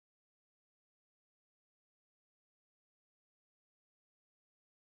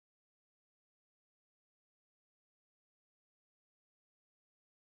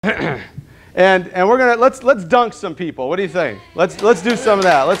and we're gonna let's dunk some people. What do you think? Let's do some of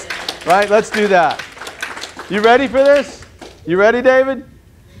that. Let's do that. You ready for this? You ready, David?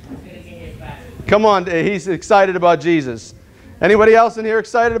 Come on, he's excited about Jesus. Anybody else in here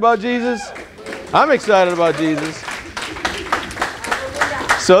excited about Jesus? I'm excited about Jesus.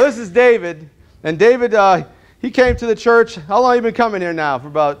 So this is David, and David, he came to the church. How long have you been coming here now? For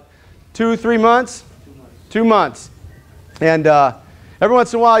about 2-3 months? 2 months. And every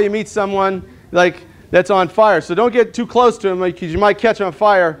once in a while you meet someone like that's on fire. So don't get too close to him because you might catch on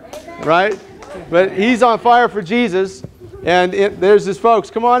fire, right? But he's on fire for Jesus. And there's his folks.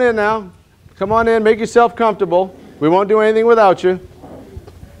 Come on in now. Come on in. Make yourself comfortable. We won't do anything without you.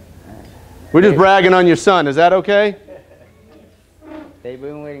 We're just bragging on your son. Is that okay? They've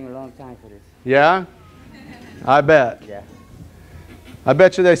been waiting a long time for this. Yeah? I bet. Yeah. I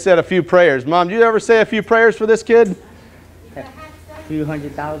bet you they said a few prayers. Mom, did you ever say a few prayers for this kid? A few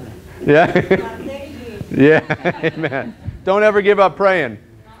 100,000. Yeah? Yeah. Amen. Don't ever give up praying.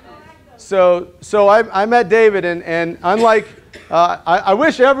 So I met David, and unlike, I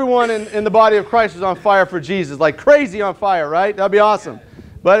wish everyone in the body of Christ was on fire for Jesus, like crazy on fire, right? That'd be awesome.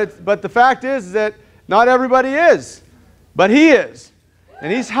 But the fact is that not everybody is, but he is.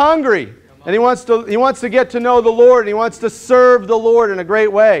 And he's hungry, and he wants to get to know the Lord, and he wants to serve the Lord in a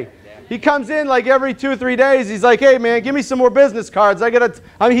great way. He comes in like every 2 or 3 days. He's like, "Hey man, give me some more business cards.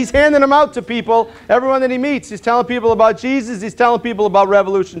 He's handing them out to people. Everyone that he meets, he's telling people about Jesus. He's telling people about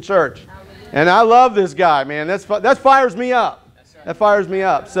Revolution Church, and I love this guy, man. That fires me up. That fires me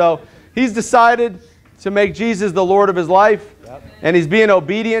up. So he's decided to make Jesus the Lord of his life, and he's being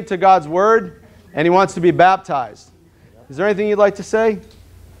obedient to God's word, and he wants to be baptized. Is there anything you'd like to say?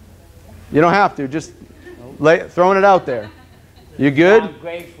 You don't have to. Just throwing it out there. You good? I'm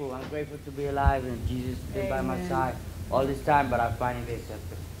grateful. I'm grateful to be alive, and Jesus has been by my side all this time, but I finally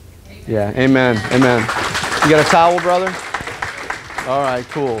accepted him. Yeah. Amen. Amen. You got a towel, brother? All right.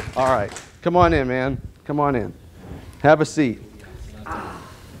 Cool. All right. Come on in, man. Come on in. Have a seat.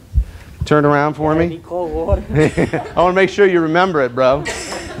 Turn around for me. Cold water. I want to make sure you remember it, bro.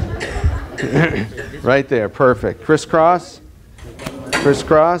 Right there. Perfect. Crisscross.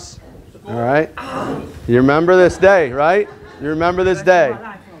 Crisscross. All right. You remember this day, right? You remember this day.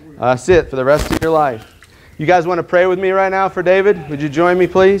 That's it for the rest of your life. You guys want to pray with me right now for David? Would you join me,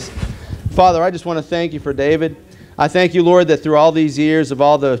 please? Father, I just want to thank you for David. I thank you, Lord, that through all these years of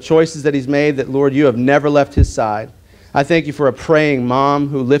all the choices that he's made, that, Lord, you have never left his side. I thank you for a praying mom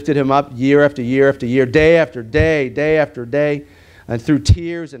who lifted him up year after year after year, day after day, day after day. And through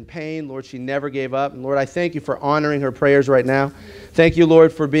tears and pain, Lord, she never gave up. And Lord, I thank you for honoring her prayers right now. Thank you,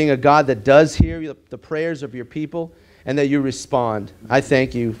 Lord, for being a God that does hear the prayers of your people and that you respond. I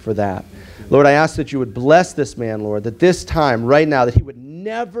thank you for that. Lord, I ask that you would bless this man, Lord, that this time, right now, that he would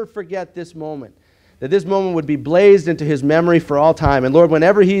never forget this moment, that this moment would be blazed into his memory for all time. And Lord,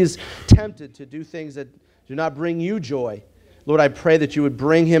 whenever he is tempted to do things that do not bring you joy, Lord, I pray that you would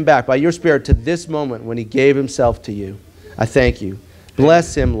bring him back by your Spirit to this moment when he gave himself to you. I thank you.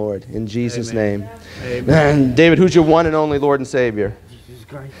 Bless him, Lord, in Jesus' name. Amen. David, who's your one and only Lord and Savior? Jesus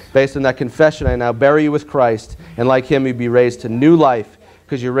Christ. Based on that confession, I now bury you with Christ, and like him, you be raised to new life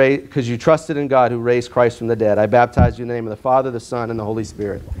because you trusted in God who raised Christ from the dead. I baptize you in the name of the Father, the Son, and the Holy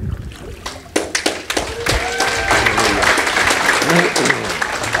Spirit.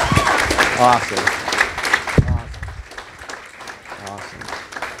 Awesome. Awesome.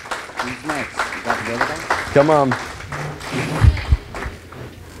 Who's next? You got the other guy? Come on.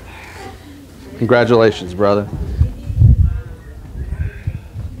 Congratulations, brother.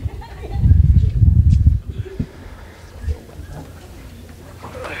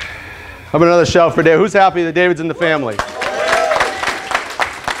 How about another shout for David? Who's happy that David's in the family?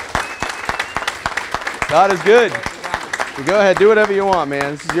 God is good. So go ahead, do whatever you want,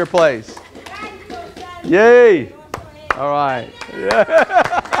 man. This is your place. Yay! All right. Yeah.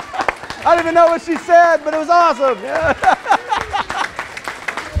 I didn't even know what she said, but it was awesome. Yeah.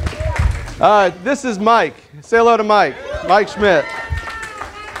 All right, this is Mike. Say hello to Mike. Mike Schmidt.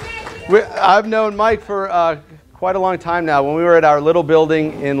 I've known Mike for quite a long time now. When we were at our little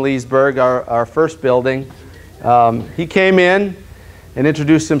building in Leesburg, our first building, he came in and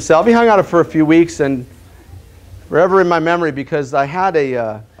introduced himself. He hung out for a few weeks, and forever in my memory because I had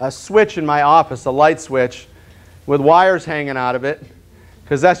a switch in my office, a light switch, with wires hanging out of it,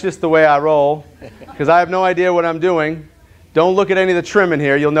 because that's just the way I roll, because I have no idea what I'm doing. Don't look at any of the trim in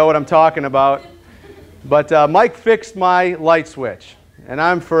here. You'll know what I'm talking about. But Mike fixed my light switch, and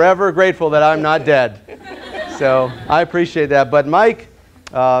I'm forever grateful that I'm not dead. So I appreciate that. But Mike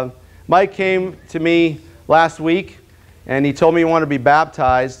came to me last week, and he told me he wanted to be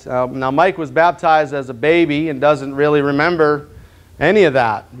baptized. Now, Mike was baptized as a baby and doesn't really remember any of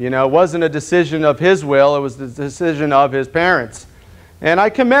that. You know, it wasn't a decision of his will. It was the decision of his parents. And I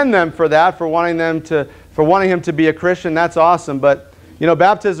commend them for that, for wanting him to be a Christian. That's awesome. But, you know,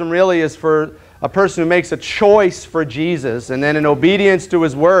 baptism really is for a person who makes a choice for Jesus, and then in obedience to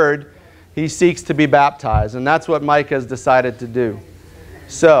his word, he seeks to be baptized. And that's what Mike has decided to do.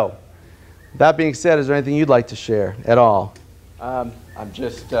 So, that being said, is there anything you'd like to share at all? I'm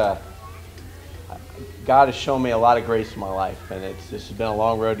just, God has shown me a lot of grace in my life, and this has been a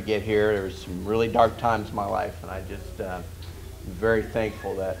long road to get here. There was some really dark times in my life, and I just am very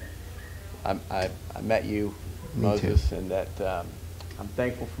thankful that I met you, Moses, and that I'm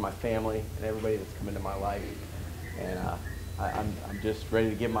thankful for my family and everybody that's come into my life, and I'm just ready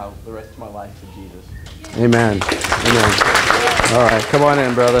to give the rest of my life to Jesus. Amen. Amen. All right, come on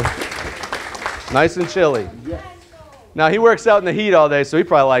in, brother. Nice and chilly. Now, he works out in the heat all day, so he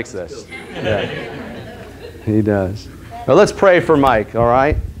probably likes this. Yeah. He does. Well, let's pray for Mike, all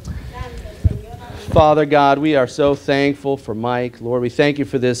right? Father God, we are so thankful for Mike. Lord, we thank you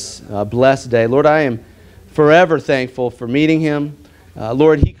for this blessed day. Lord, I am forever thankful for meeting him.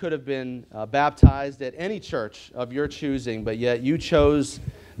 Lord, he could have been baptized at any church of your choosing, but yet you chose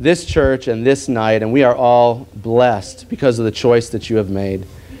this church and this night, and we are all blessed because of the choice that you have made.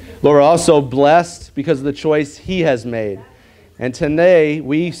 Lord, we're also blessed because of the choice he has made. And today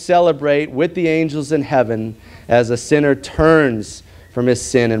we celebrate with the angels in heaven as a sinner turns from his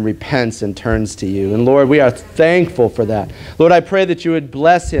sin and repents and turns to you. And Lord, we are thankful for that. Lord, I pray that you would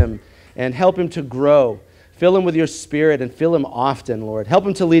bless him and help him to grow. Fill him with your Spirit and fill him often, Lord. Help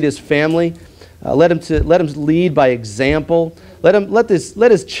him to lead his family. Let him lead by example. Let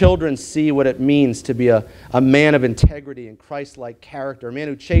his children see what it means to be a man of integrity and Christ-like character, a man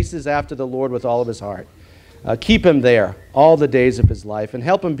who chases after the Lord with all of his heart. Keep him there all the days of his life and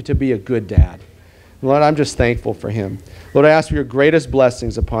help him to be a good dad. Lord, I'm just thankful for him. Lord, I ask for your greatest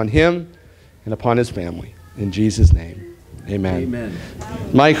blessings upon him and upon his family. In Jesus' name, amen. Amen.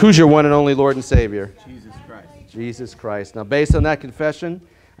 Mike, who's your one and only Lord and Savior? Jesus Christ. Jesus Christ. Now, based on that confession,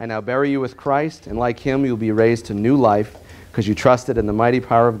 I now bury you with Christ, and like him, you'll be raised to new life because you trusted in the mighty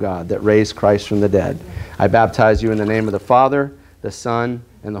power of God that raised Christ from the dead. I baptize you in the name of the Father, the Son,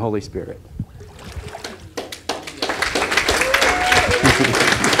 and the Holy Spirit.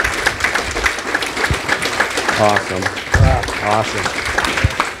 Awesome. Awesome.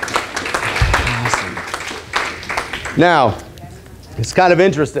 Awesome. Now, it's kind of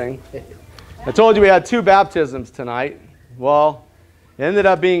interesting. I told you we had 2 baptisms tonight. Well, it ended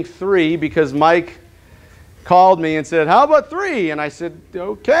up being 3 because Mike called me and said, how about 3? And I said,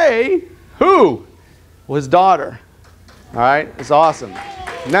 okay. Who? Well, his daughter. All right? It's awesome.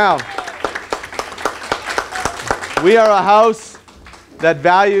 Now, we are a house that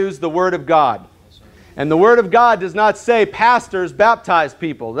values the Word of God. And the Word of God does not say pastors baptize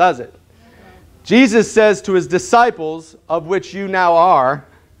people, does it? Jesus says to his disciples, of which you now are,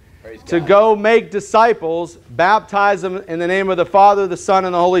 to go make disciples, baptize them in the name of the Father, the Son,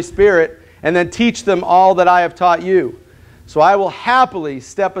 and the Holy Spirit, and then teach them all that I have taught you. So I will happily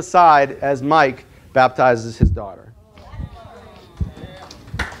step aside as Mike baptizes his daughter.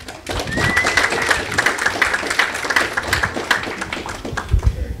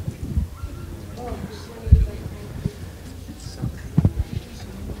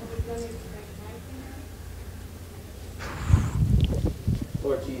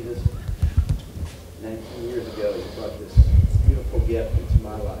 Lord Jesus, 19 years ago, you brought this beautiful gift into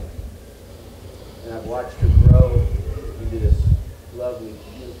my life. And I've watched her grow into this lovely,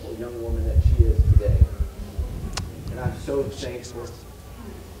 beautiful young woman that she is today. And I'm so thankful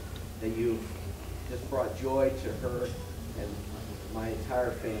that you've just brought joy to her and my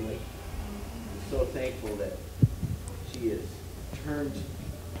entire family. I'm so thankful that she has turned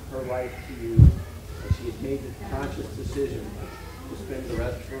her life to you, and she has made the conscious decision to spend the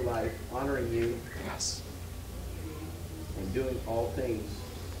rest of her life honoring you, Yes. and doing all things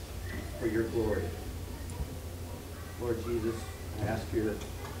for your glory. Lord Jesus, I ask your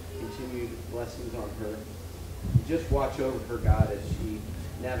continued blessings on her. Just watch over her, God, as she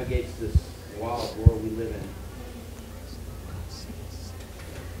navigates this wild world we live in.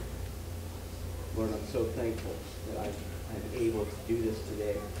 Lord, I'm so thankful that I'm able to do this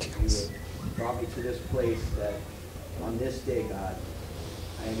today. You have brought me to this place that on this day, God,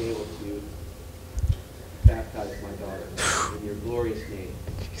 I am able to baptize my daughter in your glorious name.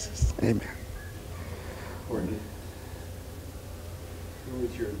 Jesus. Amen. Courtney, who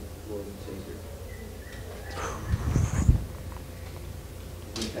is your Lord and Savior?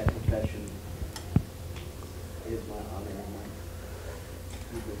 With that confession, it is my honor and my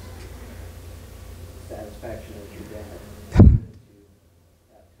deepest satisfaction as your dad to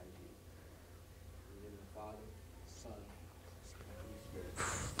baptize you. In the name of the Father, Son, and Holy Spirit.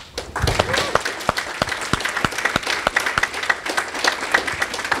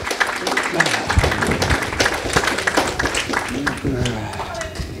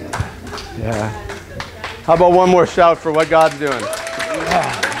 Yeah. How about one more shout for what God's doing?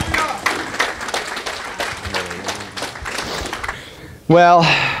 Well,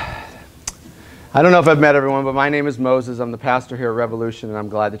 I don't know if I've met everyone, but my name is Moses. I'm the pastor here at Revolution, and I'm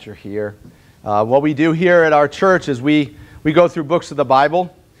glad that you're here. What we do here at our church is we go through books of the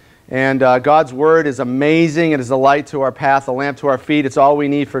Bible, and God's Word is amazing. It is a light to our path, a lamp to our feet. It's all we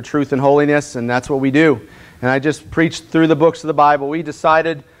need for truth and holiness, and that's what we do. And I just preached through the books of the Bible. We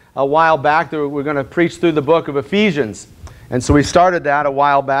decided a while back that we're going to preach through the book of Ephesians. And so we started that a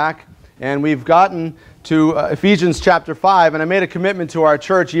while back, and we've gotten to Ephesians chapter 5, and I made a commitment to our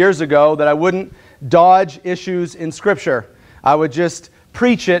church years ago that I wouldn't dodge issues in Scripture. I would just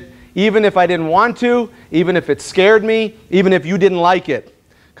preach it, even if I didn't want to, even if it scared me, even if you didn't like it.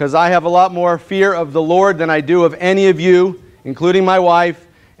 Because I have a lot more fear of the Lord than I do of any of you, including my wife,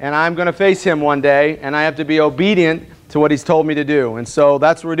 and I'm going to face Him one day, and I have to be obedient to what He's told me to do. And so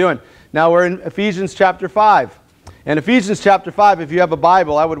that's what we're doing. Now we're in Ephesians chapter 5. And Ephesians chapter 5, if you have a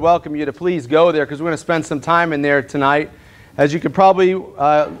Bible, I would welcome you to please go there, because we're going to spend some time in there tonight. As you could probably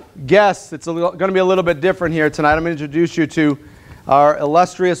guess, it's going to be a little bit different here tonight. I'm going to introduce you to our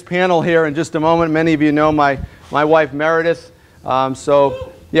illustrious panel here in just a moment. Many of you know my wife Meredith.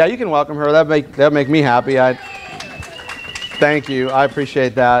 So yeah, you can welcome her. That'd make me happy. Thank you. I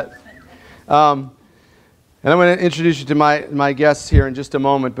appreciate that. And I'm going to introduce you to my guests here in just a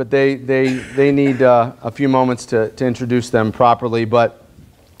moment, but they need a few moments to introduce them properly. But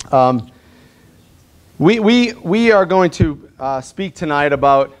we are going to speak tonight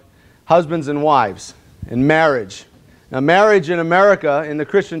about husbands and wives and marriage. Now, marriage in America, in the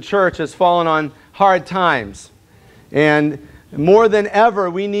Christian church, has fallen on hard times. And more than ever,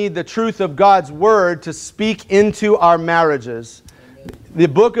 we need the truth of God's Word to speak into our marriages. The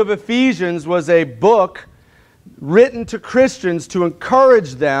book of Ephesians was a book written to Christians to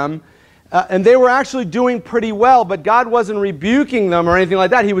encourage them, and they were actually doing pretty well, but God wasn't rebuking them or anything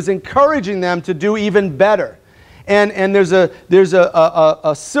like that. He was encouraging them to do even better. And there's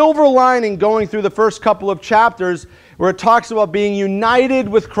a silver lining going through the first couple of chapters where it talks about being united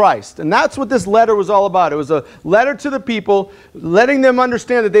with Christ. And that's what this letter was all about. It was a letter to the people, letting them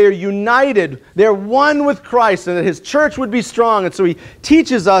understand that they are united, they're one with Christ, and that His church would be strong. And so he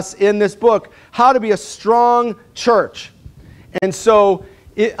teaches us in this book how to be a strong church. And so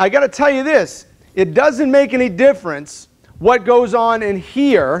I got to tell you this, it doesn't make any difference what goes on in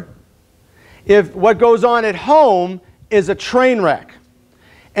here if what goes on at home is a train wreck.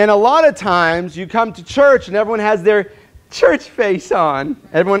 And a lot of times you come to church and everyone has their church face on.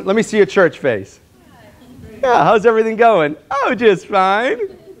 Everyone, let me see your church face. Yeah, how's everything going? Oh, just fine.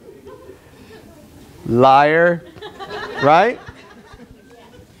 Liar. Right?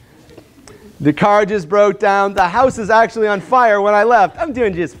 The car just broke down. The house is actually on fire when I left. I'm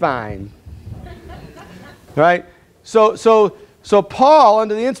doing just fine. Right? So Paul,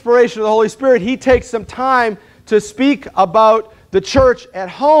 under the inspiration of the Holy Spirit, he takes some time to speak about the church at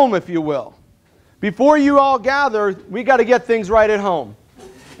home, if you will. Before you all gather, we got to get things right at home.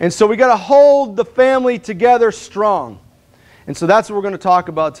 And so we got to hold the family together strong. And so that's what we're going to talk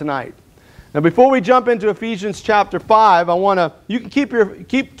about tonight. Now, before we jump into Ephesians chapter 5, you can keep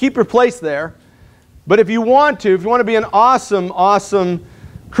your place there. But if you want to be an awesome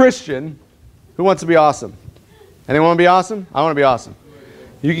Christian, who wants to be awesome? Anyone want to be awesome? I want to be awesome.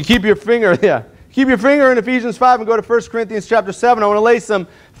 You can keep your finger, keep your finger in Ephesians 5 and go to 1 Corinthians chapter 7. I want to lay some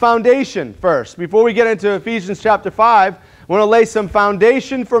foundation first. Before we get into Ephesians chapter 5, I want to lay some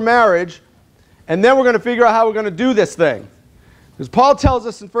foundation for marriage, and then we're going to figure out how we're going to do this thing. Because Paul tells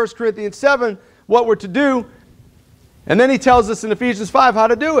us in 1 Corinthians 7 what we're to do, and then he tells us in Ephesians 5 how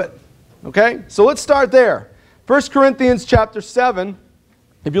to do it. Okay? So let's start there. 1 Corinthians chapter 7,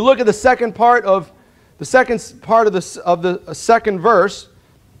 if you look at the second part of the second verse,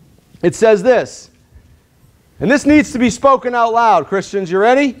 it says this. And this needs to be spoken out loud, Christians. You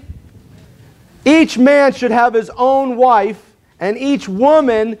ready? Each man should have his own wife, and each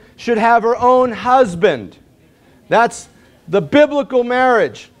woman should have her own husband. That's the biblical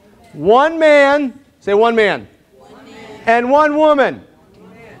marriage. One man, say one man, and one woman.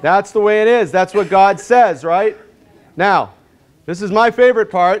 That's the way it is. That's what God says, right? Now, this is my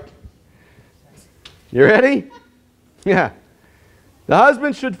favorite part. You ready? Yeah. The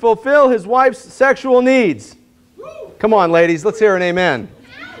husband should fulfill his wife's sexual needs. Come on, ladies. Let's hear an amen.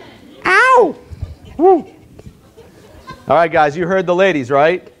 Ow! Woo. All right, guys. You heard the ladies,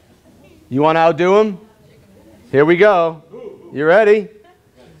 right? You want to outdo them? Here we go. You ready?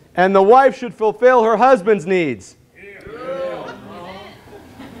 And the wife should fulfill her husband's needs.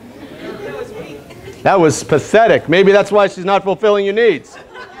 That was pathetic. Maybe that's why she's not fulfilling your needs.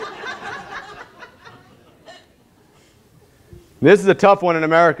 This is a tough one in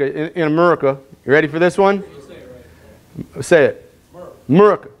America. In America. You ready for this one? Say it.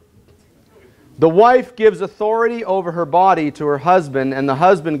 America. The wife gives authority over her body to her husband, and the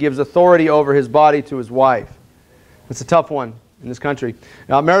husband gives authority over his body to his wife. It's a tough one in this country.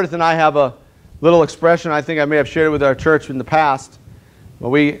 Now, Meredith and I have a little expression. I think I may have shared it with our church in the past.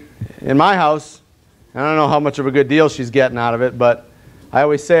 But in my house, I don't know how much of a good deal she's getting out of it, but I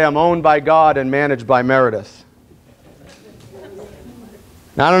always say I'm owned by God and managed by Meredith.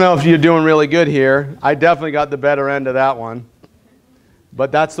 Now, I don't know if you're doing really good here. I definitely got the better end of that one.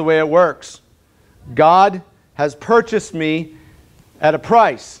 But that's the way it works. God has purchased me at a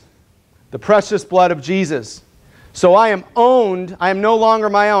price, the precious blood of Jesus. So I am owned. I am no longer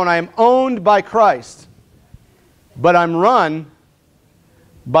my own. I am owned by Christ. But I'm run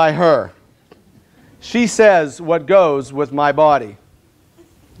by her. She says what goes with my body.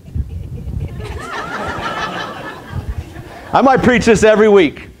 I might preach this every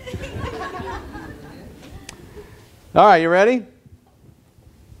week. All right, you ready?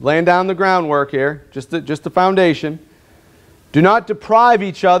 Laying down the groundwork here, just the foundation. Do not deprive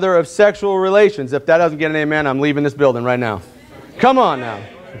each other of sexual relations. If that doesn't get an amen, I'm leaving this building right now. Come on now.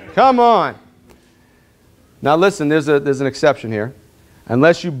 Come on. Now listen, there's an exception here.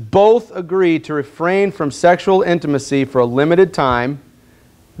 Unless you both agree to refrain from sexual intimacy for a limited time.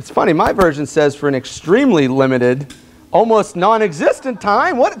 It's funny, my version says for an extremely limited, almost non-existent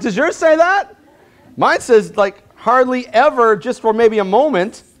time. What, does yours say that? Mine says like hardly ever, just for maybe a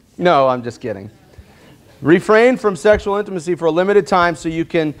moment. No, I'm just kidding. Refrain from sexual intimacy for a limited time so you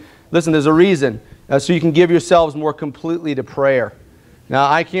can, listen, there's a reason, so you can give yourselves more completely to prayer.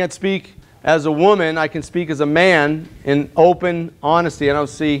 Now, I can't speak as a woman. I can speak as a man in open honesty. I don't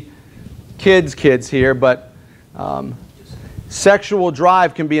see kids here, but sexual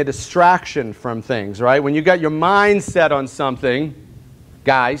drive can be a distraction from things, right? When you got your mind set on something,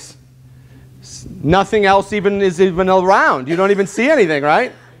 guys, nothing else is even around. You don't even see anything,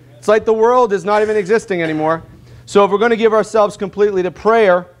 right? It's like the world is not even existing anymore. So if we're going to give ourselves completely to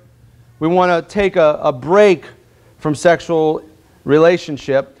prayer, we want to take a break from sexual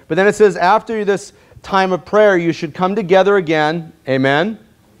relationship. But then it says after this time of prayer, you should come together again. Amen?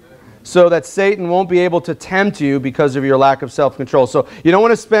 So that Satan won't be able to tempt you because of your lack of self-control. So you don't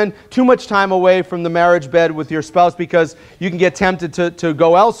want to spend too much time away from the marriage bed with your spouse because you can get tempted to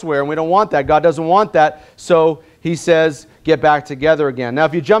go elsewhere, and we don't want that. God doesn't want that. So he says, get back together again. Now,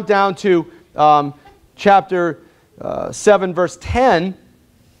 if you jump down to chapter 7, verse 10,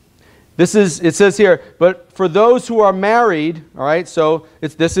 it says here, but for those who are married, all right, so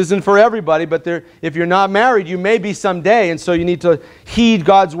this isn't for everybody, but if you're not married, you may be someday, and so you need to heed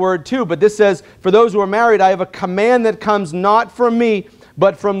God's word too. But this says, for those who are married, I have a command that comes not from me,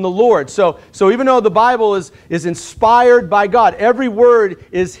 but from the Lord. So even though the Bible is inspired by God, every word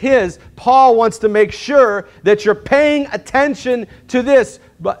is His, Paul wants to make sure that you're paying attention to this.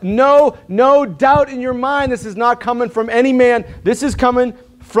 But no doubt in your mind, this is not coming from any man. This is coming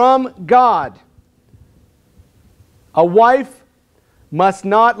from God. A wife must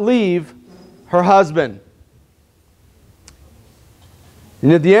not leave her husband.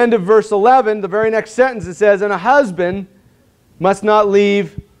 And at the end of verse 11, the very next sentence, it says, and a husband must not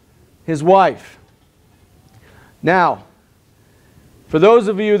leave his wife. Now, for those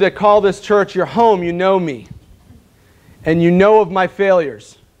of you that call this church your home, you know me. And you know of my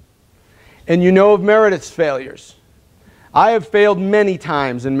failures. And you know of Meredith's failures. I have failed many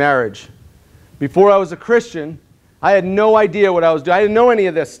times in marriage. Before I was a Christian, I had no idea what I was doing. I didn't know any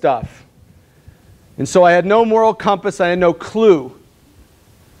of this stuff. And so I had no moral compass. I had no clue.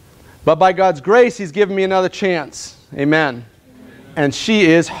 But by God's grace, He's given me another chance. Amen. And she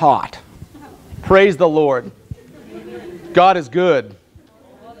is hot. Praise the Lord. God is good.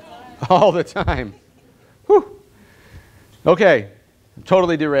 All the time. Whew. Okay. I'm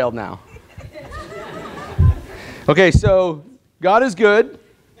totally derailed now. Okay, so God is good.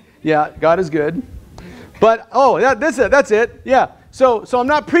 Yeah, God is good. But, that's it. Yeah. So I'm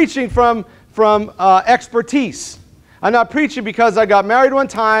not preaching from expertise. I'm not preaching because I got married one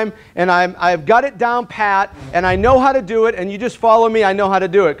time and I've got it down pat and I know how to do it and you just follow me, I know how to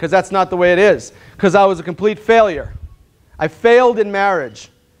do it, because that's not the way it is. Because I was a complete failure. I failed in marriage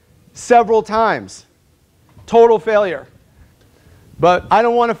several times. Total failure. But I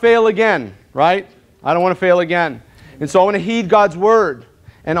don't want to fail again, right? I don't want to fail again. And so I want to heed God's word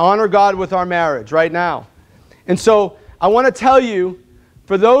and honor God with our marriage right now. And so I want to tell you,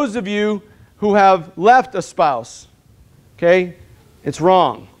 for those of you who have left a spouse, okay, it's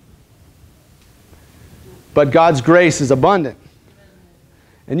wrong. But God's grace is abundant.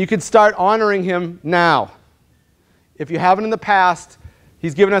 And you can start honoring Him now. If you haven't in the past,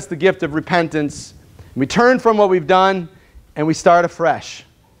 He's given us the gift of repentance. We turn from what we've done and we start afresh,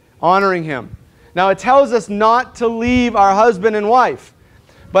 honoring Him. Now it tells us not to leave our husband and wife.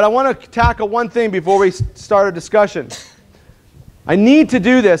 But I want to tackle one thing before we start a discussion. I need to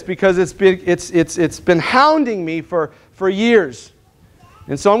do this because it's been hounding me for years.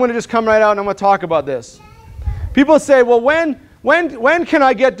 And so I'm going to just come right out and I'm going to talk about this. People say, well, when can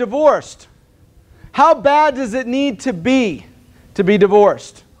I get divorced? How bad does it need to be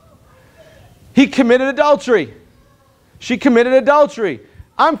divorced? He committed adultery. She committed adultery.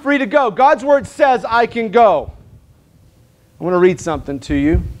 I'm free to go. God's word says I can go. I want to read something to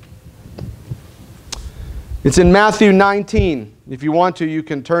you. It's in Matthew 19. If you want to, you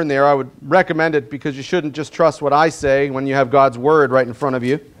can turn there. I would recommend it because you shouldn't just trust what I say when you have God's word right in front of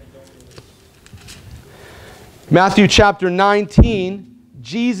you. Matthew chapter 19,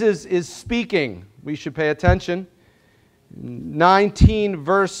 Jesus is speaking. We should pay attention. 19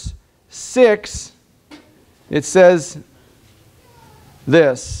 verse 6, it says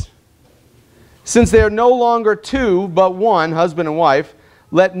this. Since they are no longer two, but one, husband and wife,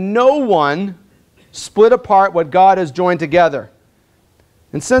 let no one split apart what God has joined together.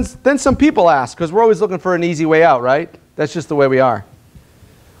 And then some people ask, because we're always looking for an easy way out, right? That's just the way we are.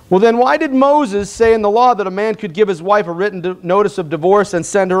 Well, then why did Moses say in the law that a man could give his wife a written notice of divorce and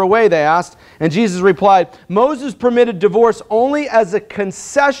send her away, they asked. And Jesus replied, Moses permitted divorce only as a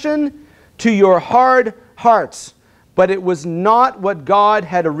concession to your hard hearts, but it was not what God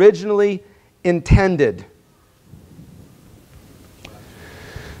had originally intended.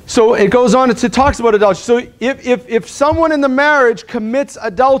 So it goes on, it talks about adultery. So if someone in the marriage commits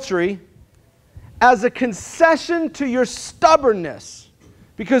adultery as a concession to your stubbornness,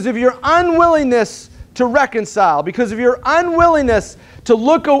 because of your unwillingness to reconcile, because of your unwillingness to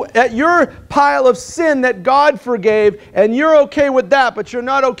look at your pile of sin that God forgave, and you're okay with that, but you're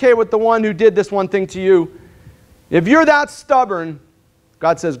not okay with the one who did this one thing to you. If you're that stubborn,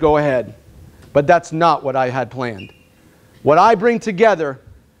 God says, go ahead. But that's not what I had planned. What I bring together,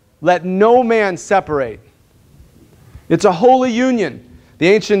 let no man separate. It's a holy union. The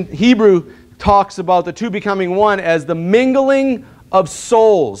ancient Hebrew talks about the two becoming one as the mingling of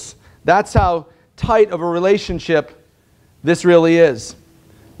souls. That's how tight of a relationship this really is.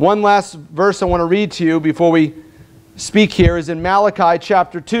 One last verse I want to read to you before we speak here is in Malachi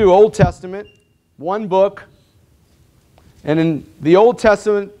chapter 2, Old Testament, one book. And in the Old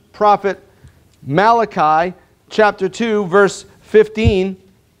Testament prophet Malachi chapter 2, verse 15,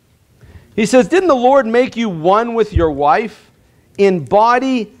 he says, didn't the Lord make you one with your wife? In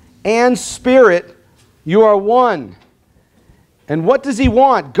body and spirit you are one. And what does He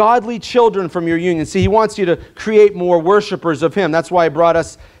want? Godly children from your union. See, He wants you to create more worshipers of Him. That's why He brought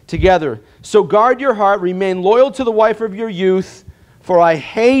us together. So guard your heart, remain loyal to the wife of your youth, for I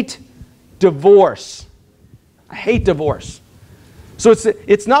hate divorce. I hate divorce. So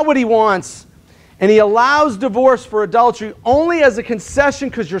it's not what He wants. And He allows divorce for adultery only as a concession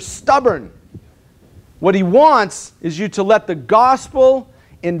because you're stubborn. What He wants is you to let the gospel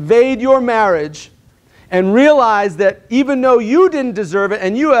invade your marriage and realize that even though you didn't deserve it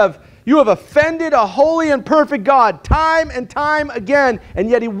and you have offended a holy and perfect God time and time again, and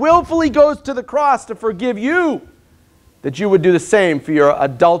yet He willfully goes to the cross to forgive you, that you would do the same for your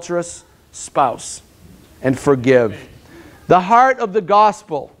adulterous spouse and forgive. The heart of the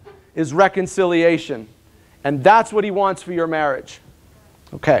gospel is reconciliation. And that's what He wants for your marriage.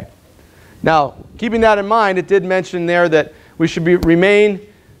 Okay. Now, keeping that in mind, it did mention there that we should remain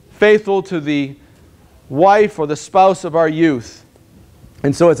faithful to the wife or the spouse of our youth.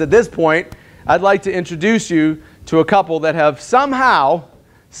 And so it's at this point, I'd like to introduce you to a couple that have somehow,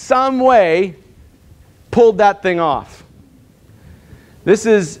 some way, pulled that thing off. This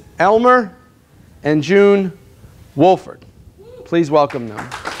is Elmer and June Wolford. Please welcome them.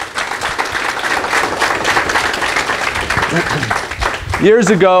 Years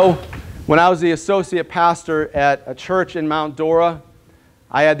ago, when I was the associate pastor at a church in Mount Dora,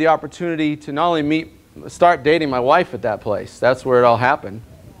 I had the opportunity to not only start dating my wife at that place. That's where it all happened.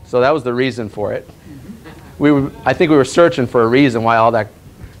 So that was the reason for it. I think we were searching for a reason why all that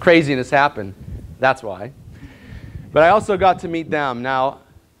craziness happened. That's why. But I also got to meet them. Now,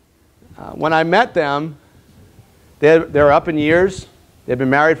 when I met them, They were up in years. They'd been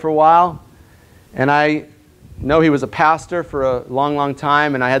married for a while. And I know he was a pastor for a long, long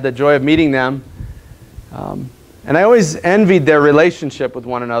time, and I had the joy of meeting them. And I always envied their relationship with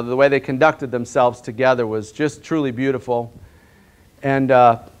one another. The way they conducted themselves together was just truly beautiful. And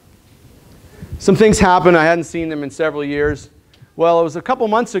some things happened. I hadn't seen them in several years. Well, it was a couple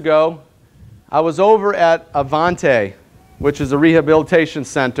months ago. I was over at Avante, which is a rehabilitation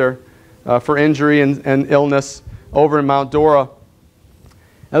center for injury and illness over in Mount Dora.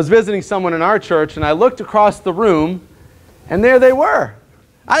 I was visiting someone in our church, and I looked across the room, and there they were.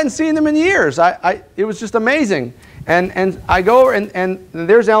 I hadn't seen them in years. It was just amazing. And I go over, and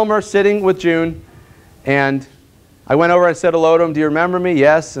there's Elmer sitting with June, and I went over and said hello to him. Do you remember me?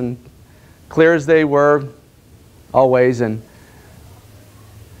 Yes, and clear as they were, always. And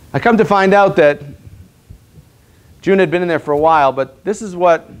I come to find out that June had been in there for a while, but this is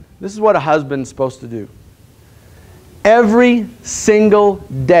what a husband's supposed to do. Every single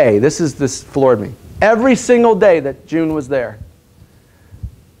day, this floored me. Every single day that June was there,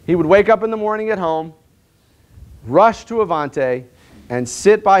 he would wake up in the morning at home, rush to Avante, and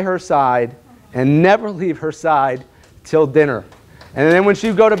sit by her side and never leave her side till dinner. And then when she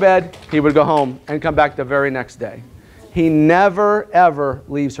would go to bed, he would go home and come back the very next day. He never, ever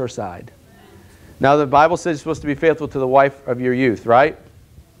leaves her side. Now, the Bible says you're supposed to be faithful to the wife of your youth, right?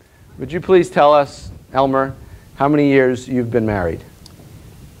 Would you please tell us, Elmer, how many years you've been married?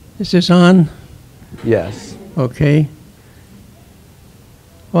 Is this on? Yes. Okay.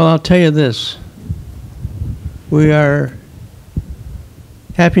 Well, I'll tell you this. We are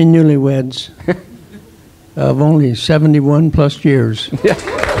happy newlyweds of only 71 plus years. Yeah.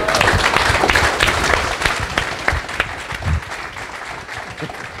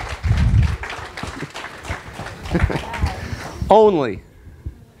 Only.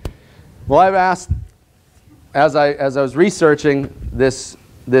 Well, I've asked, as I was researching this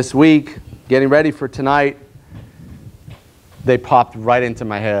week, getting ready for tonight, they popped right into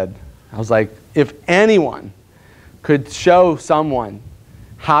my head. I was like, if anyone could show someone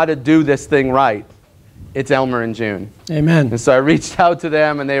how to do this thing right, it's Elmer and June. Amen. And so I reached out to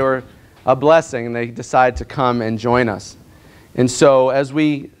them, and they were a blessing, and they decided to come and join us. And so as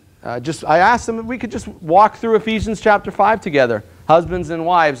I asked them if we could just walk through Ephesians chapter 5 together, husbands and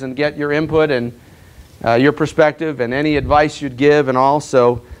wives, and get your input and your perspective and any advice you'd give and all.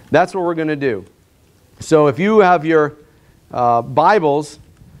 So that's what we're going to do. So if you have your Bibles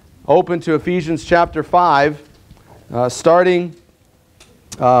open to Ephesians chapter 5, starting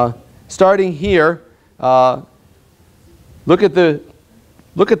here, look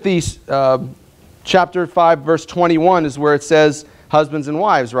at these chapter 5 verse 21 is where it says husbands and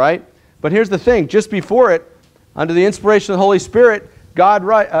wives, right? But here's the thing, just before it, under the inspiration of the Holy Spirit,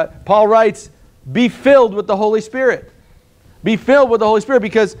 Paul writes, be filled with the Holy Spirit. Be filled with the Holy Spirit,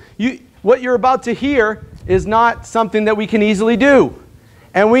 because what you're about to hear is not something that we can easily do.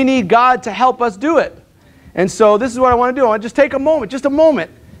 And we need God to help us do it. And so this is what I want to do. I want to just take a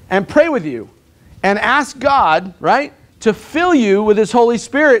moment, and pray with you. And ask God, right, to fill you with His Holy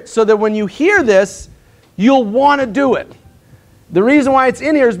Spirit so that when you hear this, you'll want to do it. The reason why it's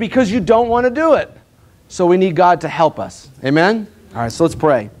in here is because you don't want to do it. So we need God to help us. Amen? All right, so let's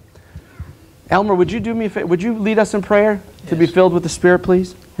pray. Elmer, would you do me a favor? Would you lead us in prayer to be filled with the Spirit,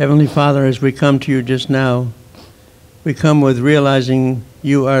 please? Heavenly Father, as we come to you just now, we come with realizing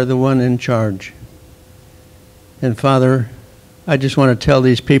you are the one in charge. And Father, I just want to tell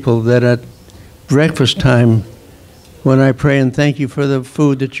these people that at breakfast time, when I pray and thank you for the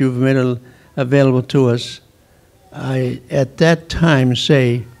food that you've made available to us, I at that time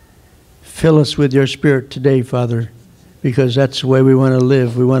say, fill us with your Spirit today, Father, because that's the way we want to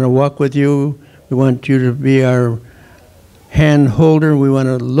live. We want to walk with you. We want you to be our hand holder. We want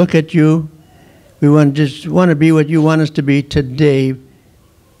to look at you. We want to be what you want us to be today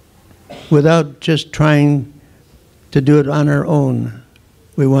without just trying to do it on our own.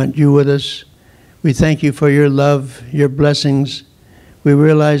 We want you with us. We thank you for your love, your blessings. We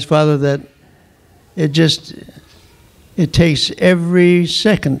realize, Father, that it takes every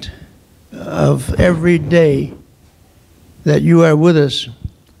second of every day that you are with us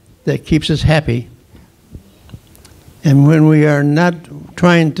that keeps us happy. And when we are not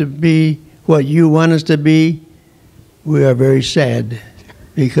trying to be what you want us to be, we are very sad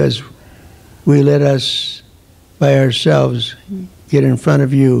because we let us by ourselves get in front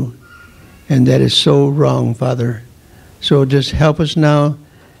of you. And that is so wrong, Father. So just help us now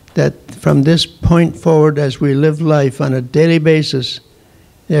that from this point forward, as we live life on a daily basis,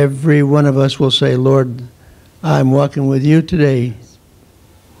 every one of us will say, Lord, I'm walking with you today.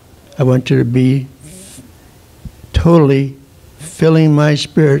 I want you to be totally filling my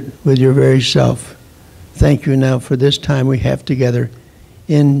spirit with your very self. Thank you now for this time we have together.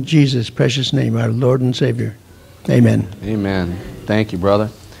 In Jesus' precious name, our Lord and Savior. Amen. Amen. Thank you,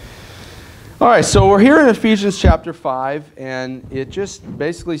 brother. All right, so we're here in Ephesians chapter 5, and it just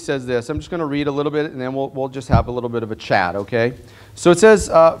basically says this. I'm just going to read a little bit, and then we'll just have a little bit of a chat, okay? So it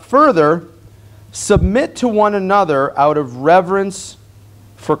says, further, submit to one another out of reverence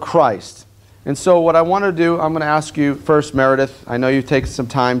for Christ. And so what I want to do, I'm going to ask you first, Meredith. I know you've taken some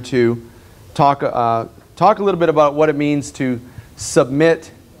time to talk a little bit about what it means to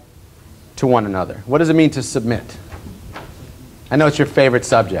submit to one another. What does it mean to submit? I know it's your favorite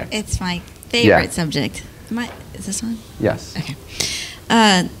subject. It's my favorite subject. Is this one? Yes. Okay.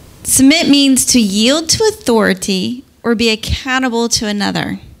 Submit means to yield to authority or be accountable to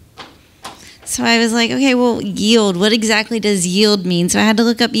another. So I was like, okay, well, yield. What exactly does yield mean? So I had to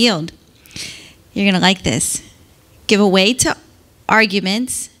look up yield. You're going to like this. Give away to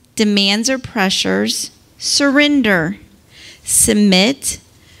arguments, demands or pressures, surrender, submit,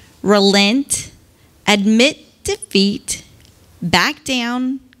 relent, admit defeat, back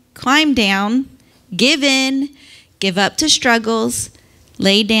down, climb down, give in, give up to struggles,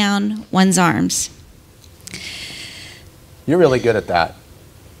 lay down one's arms. You're really good at that.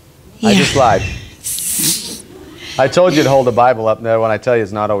 Yeah. I just lied. I told you to hold the Bible up there when I tell you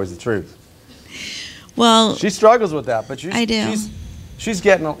it's not always the truth. Well, She struggles with that, but I do.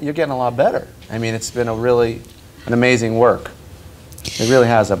 you're getting a lot better. I mean, it's been an amazing work. It really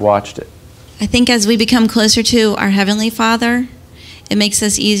has. I've watched it. I think as we become closer to our Heavenly Father, it makes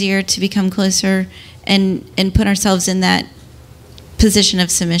us easier to become closer and put ourselves in that position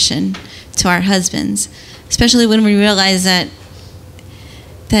of submission to our husbands, especially when we realize that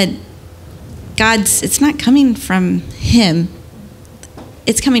it's not coming from Him,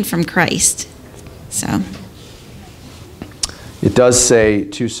 it's coming from Christ. So It does say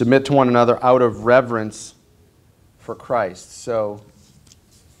to submit to one another out of reverence for Christ. So,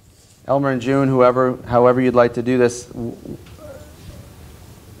 Elmer and June, however you'd like to do this,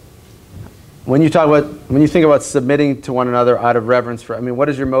 when you think about submitting to one another out of reverence for, what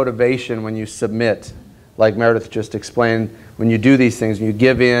is your motivation when you submit? Like Meredith just explained, when you do these things, when you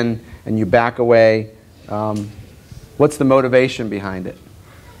give in and you back away, what's the motivation behind it?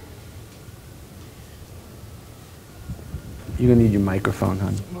 You're going to need your microphone,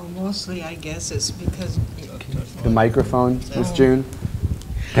 hon. Well, mostly, I guess, it's because... The microphone, Miss June?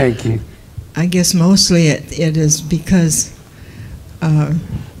 Thank you. I guess mostly it is because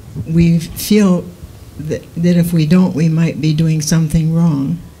we feel that if we don't, we might be doing something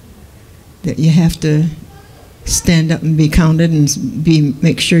wrong. That you have to stand up and be counted and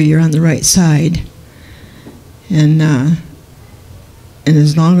make sure you're on the right side. And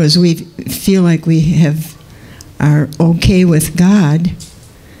as long as we feel like we are okay with God,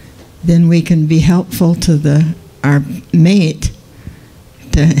 then we can be helpful to our mate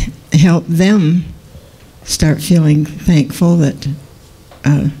to help them start feeling thankful that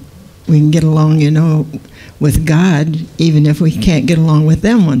we can get along, with God, even if we can't get along with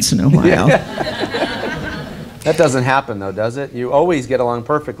them once in a while. That doesn't happen, though, does it? You always get along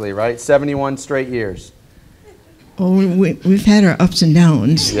perfectly, right? 71 straight years. Oh, we've had our ups and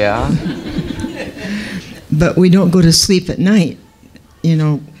downs. Yeah. But we don't go to sleep at night,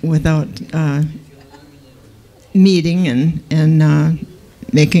 without meeting and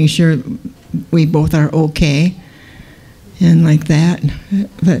making sure we both are okay and like that.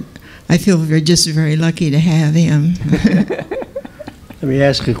 But I feel we're just very lucky to have him. Let me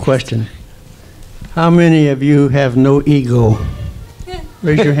ask a question. How many of you have no ego?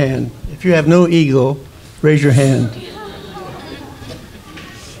 Raise your hand. If you have no ego, raise your hand.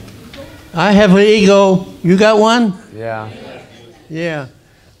 I have an ego. You got one? Yeah. Yeah.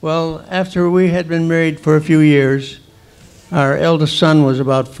 Well, after we had been married for a few years, our eldest son was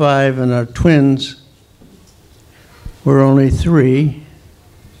about 5, and our twins were only 3.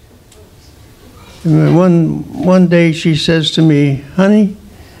 And one day she says to me, honey,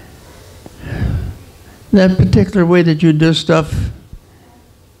 that particular way that you do stuff,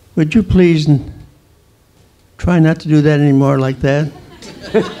 would you please try not to do that anymore like that?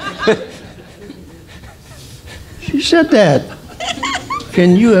 She said that.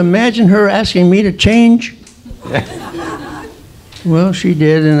 Can you imagine her asking me to change? Well, she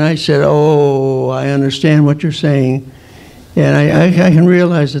did, and I said, oh, I understand what you're saying. And I can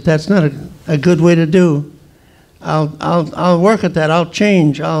realize that that's not a good way to do. I'll work at that. I'll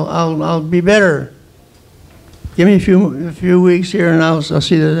change. I'll be better. Give me a few weeks here, and I'll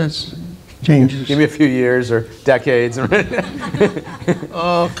see that changes. Give me a few years or decades.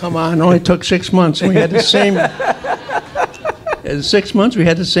 Oh, come on. It only took 6 months. We had the same... In 6 months, we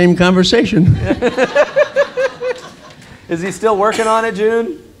had the same conversation. Is he still working on it,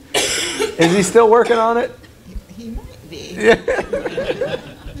 June? Is he still working on it? He might be.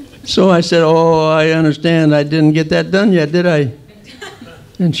 So I said, oh, I understand. I didn't get that done yet, did I?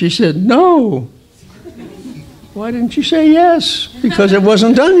 And she said, no. Why didn't you say yes? Because it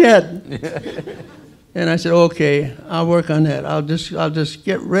wasn't done yet. And I said, okay, I'll work on that. I'll just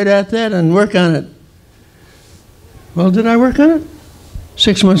get right at that and work on it. Well, did I work on it?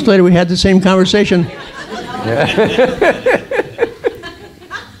 6 months later, we had the same conversation.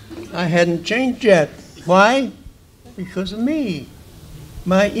 I hadn't changed yet. Why? Because of me,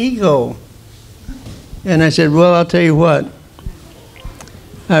 my ego. And I said, well, I'll tell you what.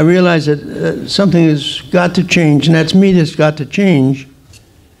 I realized that something has got to change, and that's me that's got to change,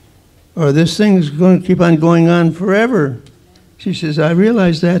 or this thing is going to keep on going on forever. She says, I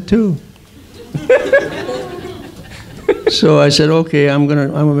realize that too. So I said, okay, I'm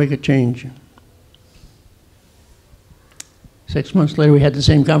gonna make a change. 6 months later, we had the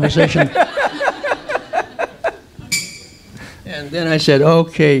same conversation. And then I said,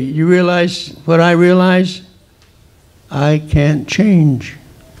 okay, you realize what I realize? I can't change.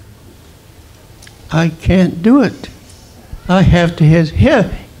 I can't do it. I have to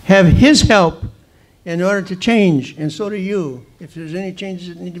have his help in order to change, and so do you. If there's any changes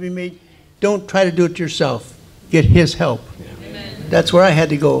that need to be made, don't try to do it yourself. Get his help. Amen. That's where I had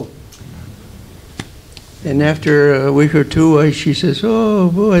to go. And after a week or two, she says,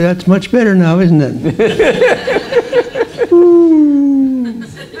 oh boy, that's much better now, isn't it? Ooh.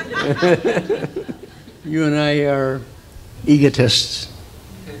 You and I are egotists.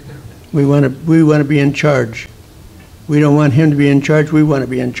 We want to be in charge. We don't want him to be in charge. We want to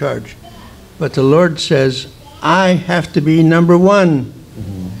be in charge. But the Lord says, I have to be number one.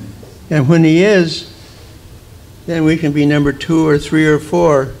 Mm-hmm. And when he is, then we can be number 2 or 3 or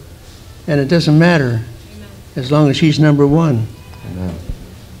 4, and it doesn't matter. Amen. As long as he's number one. Amen.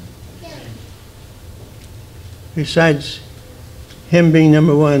 Besides him being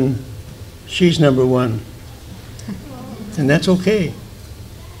number one, she's number one. And that's okay.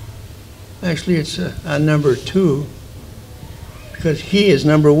 Actually, it's a number 2, because he is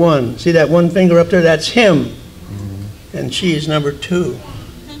number 1. See that one finger up there? That's him. Mm-hmm. And she is number 2.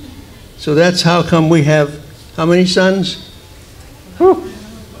 So that's how come we have, how many sons? Whew.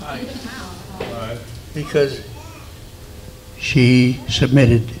 5. Because she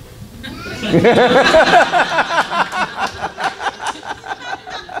submitted.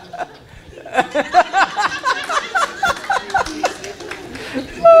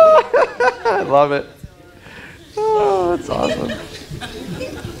 I love it. Oh, that's awesome.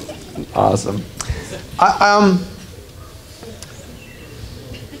 Awesome.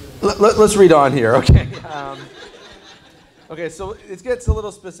 Let's read on here, okay? Okay, so it gets a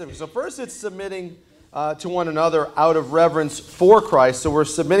little specific. So first it's submitting to one another out of reverence for Christ. So we're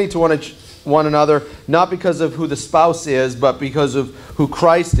submitting to one another not because of who the spouse is, but because of who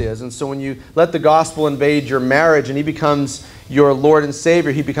Christ is. And so when you let the gospel invade your marriage and he becomes your Lord and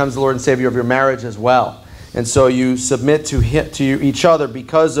Savior, he becomes the Lord and Savior of your marriage as well. And so you submit to each other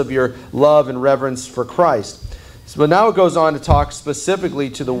because of your love and reverence for Christ. But now it goes on to talk specifically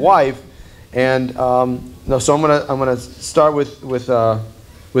to the wife, and so I'm gonna start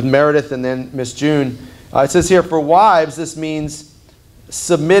with Meredith and then Miss June. It says here, for wives, this means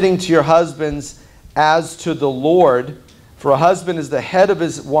submitting to your husbands as to the Lord. For a husband is the head of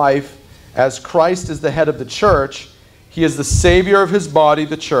his wife, as Christ is the head of the church. He is the Savior of his body,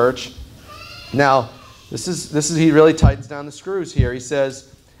 the church. Now, this is he really tightens down the screws here. He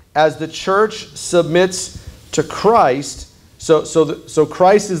says, as the church submits to Christ, so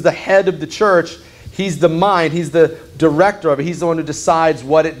Christ is the head of the church. He's the mind. He's the director of it. He's the one who decides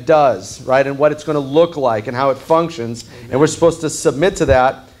what it does, right, and what it's going to look like and how it functions. Amen. And we're supposed to submit to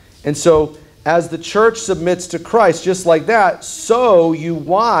that. And so as the church submits to Christ, just like that, so you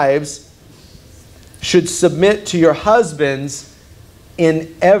wives should submit to your husbands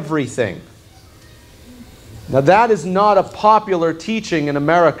in everything. Now that is not a popular teaching in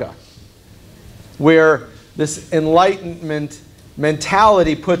America, where this enlightenment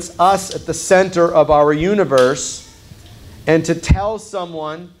mentality puts us at the center of our universe, and to tell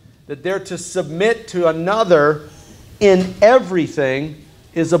someone that they're to submit to another in everything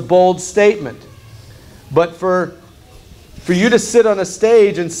is a bold statement. But for you to sit on a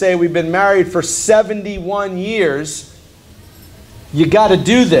stage and say we've been married for 71 years, you got to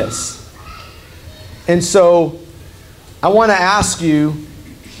do this. And so I want to ask you,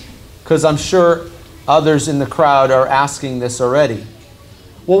 because I'm sure others in the crowd are asking this already.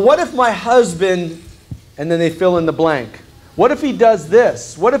 Well, what if my husband, and then they fill in the blank. What if he does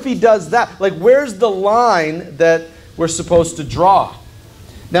this? What if he does that? Like, where's the line that we're supposed to draw?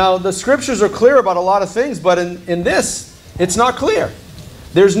 Now, the scriptures are clear about a lot of things, but in this, it's not clear.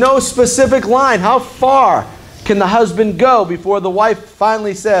 There's no specific line. How far can the husband go before the wife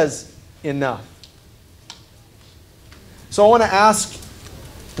finally says, enough? So I want to ask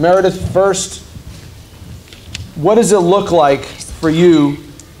Meredith first, what does it look like for you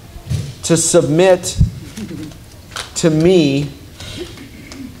to submit to me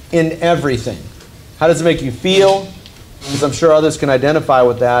in everything? How does it make you feel? Because I'm sure others can identify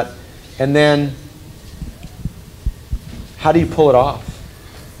with that. And then, how do you pull it off?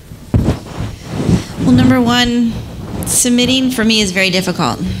 Well, number one, submitting for me is very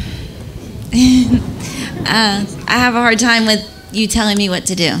difficult. I have a hard time with you telling me what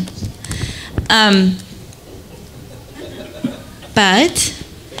to do. But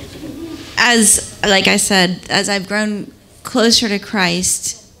like I said, as I've grown closer to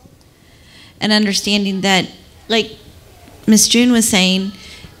Christ and understanding that, like Miss June was saying,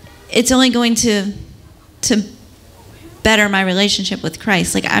 it's only going to better my relationship with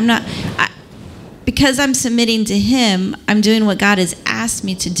Christ. Like because I'm submitting to Him, I'm doing what God has asked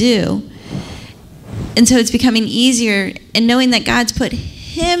me to do. And so it's becoming easier, and knowing that God's put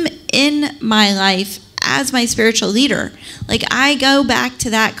Him in my life as my spiritual leader. Like, I go back to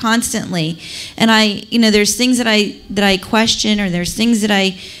that constantly. And there's things that I question, or there's things that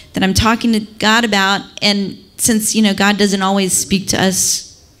I'm talking to God about. And since, God doesn't always speak to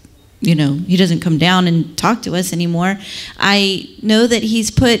us, He doesn't come down and talk to us anymore, I know that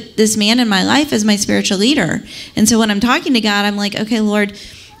He's put this man in my life as my spiritual leader. And so when I'm talking to God, I'm like, okay, Lord,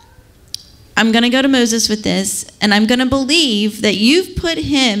 I'm going to go to Moses with this, and I'm going to believe that you've put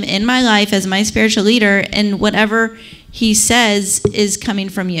him in my life as my spiritual leader, and whatever he says is coming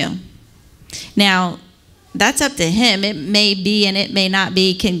from you. Now, that's up to him. It may be and it may not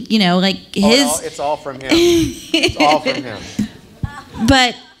be. It's all from him. It's all from him.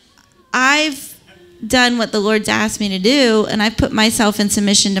 But I've done what the Lord's asked me to do, and I've put myself in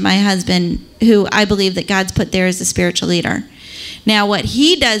submission to my husband, who I believe that God's put there as a spiritual leader. Now, what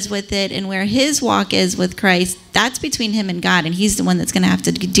he does with it and where his walk is with Christ, that's between him and God, and he's the one that's going to have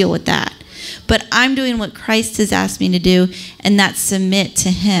to deal with that. But I'm doing what Christ has asked me to do, and that's submit to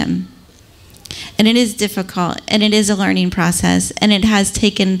him. And it is difficult, and it is a learning process, and it has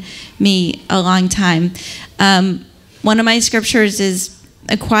taken me a long time. One of my scriptures is,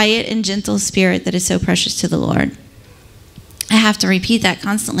 a quiet and gentle spirit that is so precious to the Lord. I have to repeat that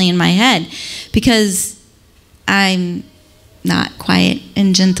constantly in my head, because I'm not quiet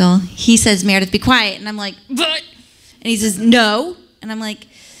and gentle. He says, Meredith, be quiet. And I'm like, what? And he says, no. And I'm like,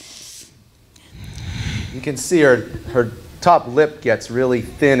 you can see her top lip gets really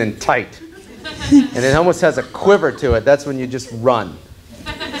thin and tight. And it almost has a quiver to it. That's when you just run.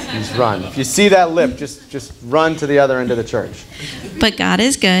 You just run. If you see that lip, just run to the other end of the church. But God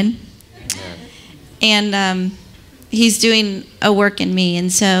is good. And He's doing a work in me.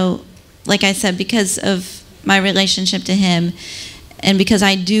 And so, like I said, because of my relationship to Him, and because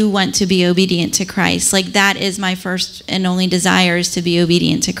I do want to be obedient to Christ, like that is my first and only desire, is to be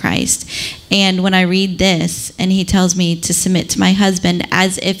obedient to Christ. And when I read this and He tells me to submit to my husband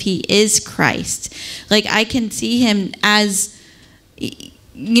as if he is Christ, like I can see him as,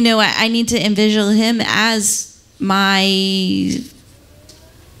 I need to envision him as my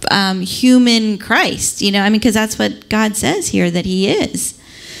human Christ, because that's what God says here that He is.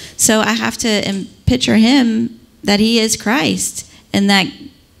 So I have to picture him that he is Christ, and that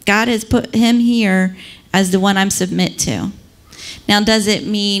God has put him here as the one I'm submit to. Now, does it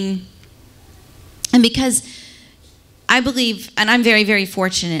mean, and because I believe, and I'm very, very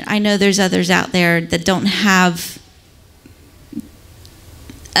fortunate, I know there's others out there that don't have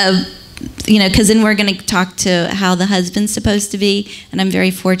because then we're going to talk to how the husband's supposed to be, and I'm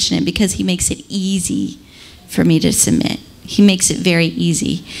very fortunate because he makes it easy for me to submit. He makes it very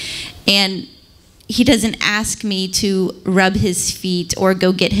easy. And He doesn't ask me to rub his feet or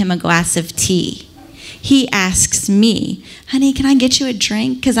go get him a glass of tea. He asks me, honey, can I get you a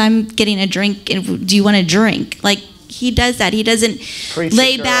drink? Because I'm getting a drink. Do you want a drink? Like, He does that. He doesn't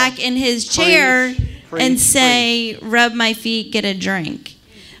lay back in his chair and say, rub my feet, get a drink.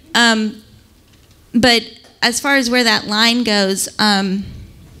 But as far as where that line goes,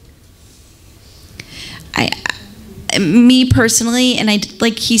 me personally, and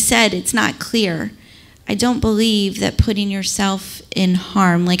like he said, it's not clear. I don't believe that putting yourself in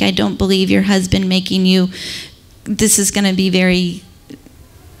harm, like I don't believe your husband making you, this is going to be very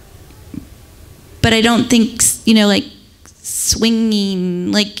but I don't think, you know, like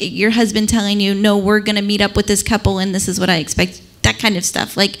swinging, like your husband telling you, no, we're going to meet up with this couple and this is what I expect, that kind of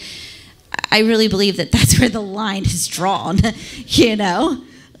stuff. Like, I really believe that that's where the line is drawn, you know,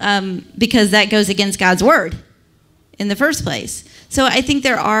 because that goes against God's word in the first place. So I think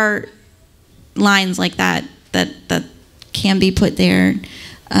there are lines like that can be put there.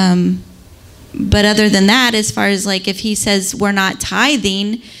 But other than that, as far as like if he says we're not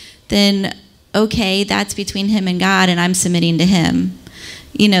tithing, then okay, that's between him and God, and I'm submitting to him.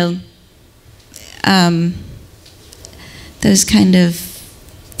 You know, those kind of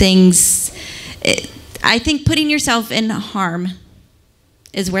things. I think putting yourself in harm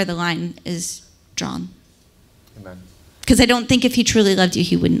is where the line is drawn. Amen. Because I don't think if he truly loved you,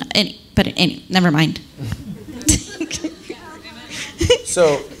 he wouldn't. Never mind.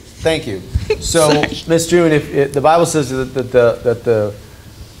 So, thank you. So, Miss June, if the Bible says that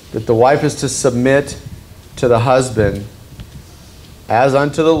the wife is to submit to the husband as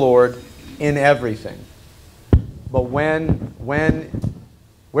unto the Lord in everything. But where's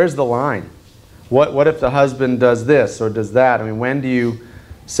the line? What if the husband does this or does that? I mean, when do you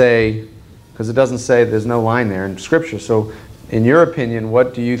say, because it doesn't say, there's no line there in Scripture. So in your opinion,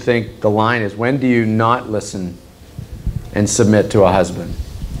 what do you think the line is? When do you not listen and submit to a husband?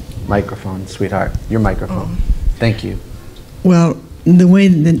 Microphone, sweetheart. Your microphone. Thank you. Well, the way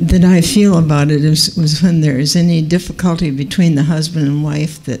that I feel about it was when there is any difficulty between the husband and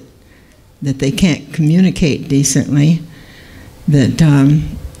wife that they can't communicate decently, that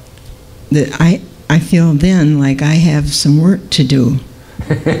I feel then like I have some work to do.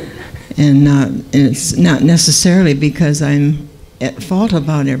 And it's not necessarily because I'm at fault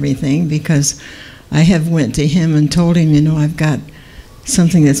about everything, because I have went to him and told him, you know, I've got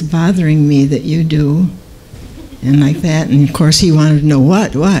something that's bothering me that you do, and like that. And of course he wanted to know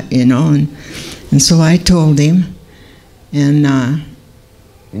what, you know, and so I told him, and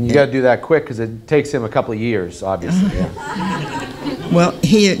you got to do that quick because it takes him a couple of years, obviously. Yeah. Well,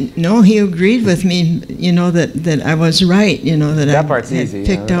 he agreed with me, you know, that I was right, you know, that part's had easy,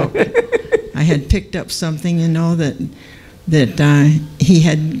 picked yeah. up. I had picked up something, you know, that he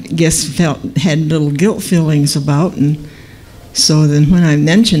had had little guilt feelings about, and so then when I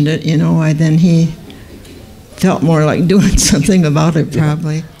mentioned it, you know, then he felt more like doing something about it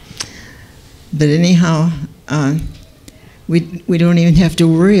probably. Yeah. But anyhow, we don't even have to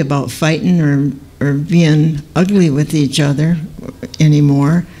worry about fighting or being ugly with each other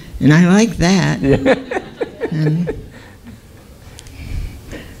anymore, and I like that. Yeah. And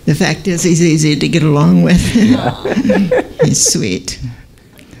the fact is, he's easy to get along with. Yeah. He's sweet.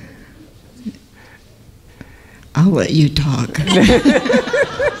 I'll let you talk.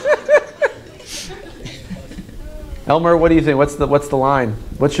 Elmer, what do you think? What's the line?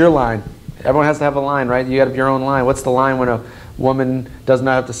 What's your line? Everyone has to have a line, right? You have your own line. What's the line when a woman does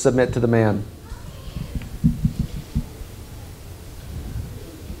not have to submit to the man?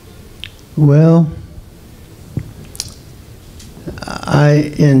 Well,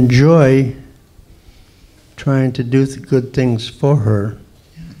 I enjoy trying to do good things for her.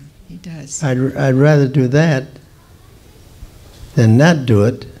 Yeah, he does. I'd rather do that than not do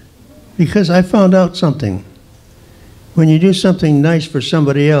it, because I found out something. When you do something nice for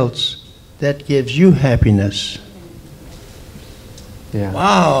somebody else, that gives you happiness. Yeah.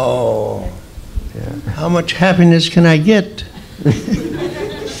 Wow. Yeah. How much happiness can I get?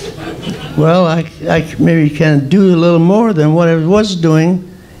 Well, I maybe can do a little more than what I was doing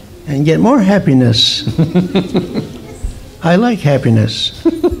and get more happiness. I like happiness.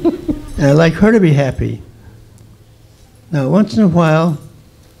 And I like her to be happy. Now, once in a while,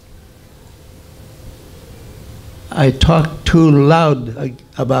 I talk too loud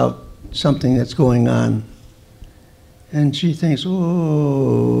about something that's going on. And she thinks,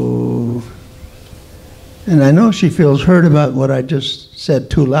 oh. And I know she feels hurt about what I just said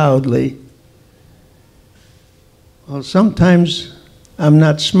too loudly. Well, sometimes I'm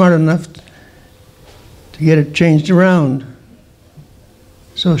not smart enough to get it changed around.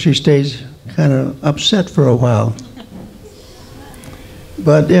 So she stays kind of upset for a while.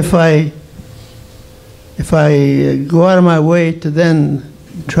 But if I go out of my way to then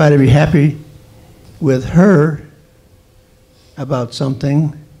try to be happy with her about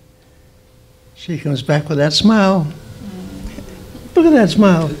something, she comes back with that smile. Look at that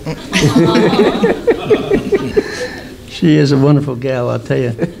smile. She is a wonderful gal, I'll tell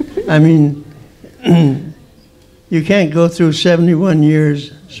you. I mean, you can't go through 71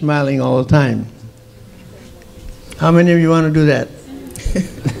 years smiling all the time. How many of you want to do that?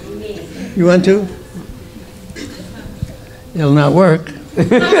 You want to? It'll not work.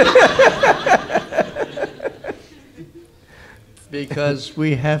 because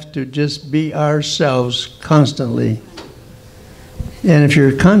we have to just be ourselves constantly. And if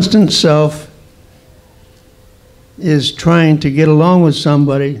your constant self is trying to get along with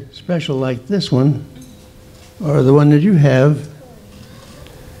somebody special like this one, or the one that you have,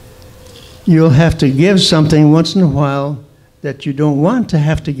 you'll have to give something once in a while that you don't want to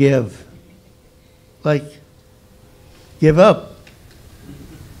have to give. Like, give up.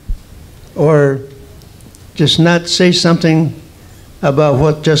 Or just not say something about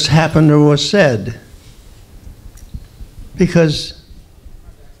what just happened or was said. Because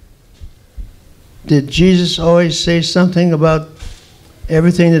did Jesus always say something about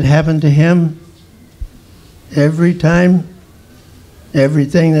everything that happened to him? Every time?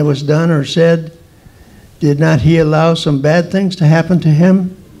 Everything that was done or said? Did not he allow some bad things to happen to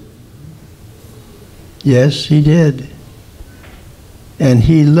him? Yes, he did. And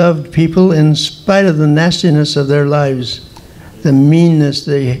he loved people in spite of the nastiness of their lives, the meanness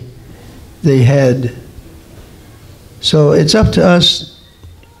they had. So it's up to us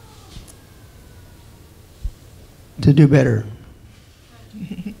to do better.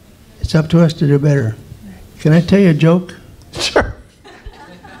 It's up to us to do better. Can I tell you a joke? Sure.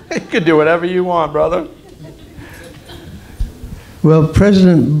 You can do whatever you want, brother. Well,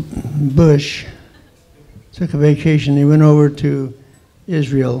 President Bush took a vacation. He went over to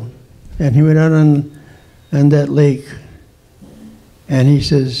Israel, and he went out on that lake, and he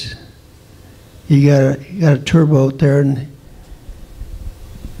says he got a turboat there, and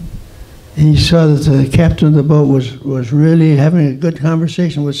he saw that the captain of the boat was really having a good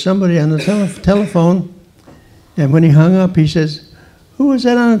conversation with somebody on the telephone. And when he hung up, he says, "Who was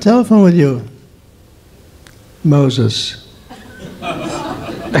that on the telephone with you?" "Moses."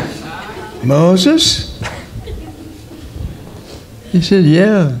 "Moses?" He said,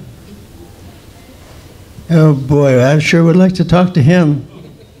 "Yeah." "Oh boy, I sure would like to talk to him.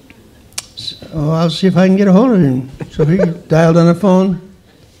 So I'll see if I can get a hold of him." So he dialed on the phone.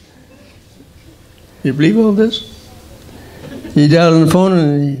 You believe all this? He dialed on the phone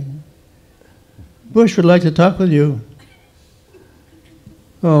and "Bush would like to talk with you."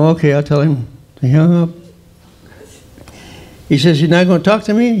 "Oh, okay, I'll tell him." He hung up. He says, "You're not going to talk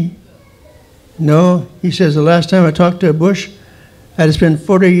to me?" "No." He says, "The last time I talked to Bush, I had to spend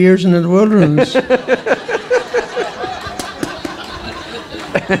 40 years in the wilderness."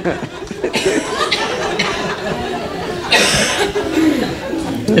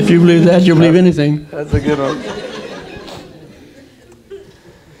 If you believe that, you'll believe anything. That's a good one.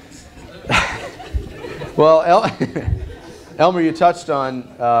 Well, Elmer, you touched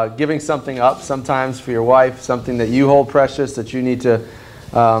on giving something up sometimes for your wife, something that you hold precious, that you need to,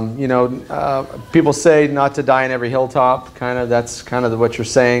 people say not to die on every hilltop, that's kind of what you're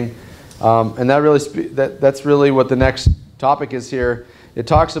saying. And that really that's really what the next topic is here. It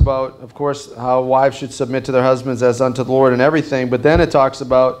talks about, of course, how wives should submit to their husbands as unto the Lord and everything, but then it talks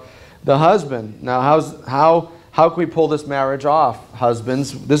about the husband. Now, how can we pull this marriage off,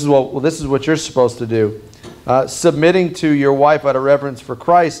 husbands? This is what you're supposed to do. Submitting to your wife out of reverence for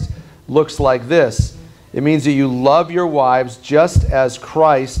Christ looks like this. It means that you love your wives just as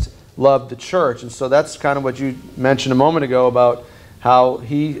Christ loved the church. And so that's kind of what you mentioned a moment ago about how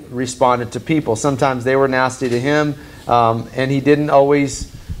he responded to people. Sometimes they were nasty to him, and he didn't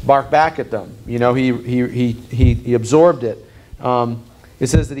always bark back at them. You know, he absorbed it. It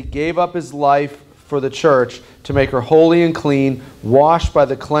says that he gave up his life for the church to make her holy and clean, washed by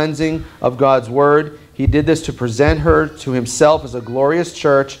the cleansing of God's word. He did this to present her to himself as a glorious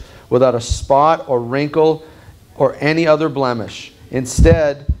church without a spot or wrinkle or any other blemish.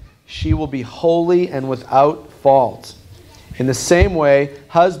 Instead, she will be holy and without fault. In the same way,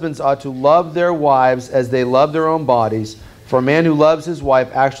 husbands ought to love their wives as they love their own bodies. For a man who loves his wife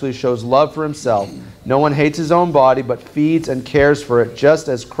actually shows love for himself. No one hates his own body, but feeds and cares for it, just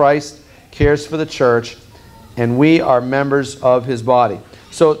as Christ cares for the church, and we are members of his body.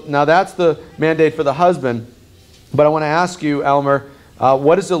 So now that's the mandate for the husband. But I want to ask you, Elmer,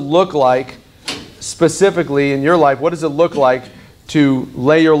 what does it look like specifically in your life? What does it look like to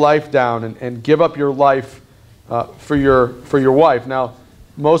lay your life down and give up your life for your wife? Now,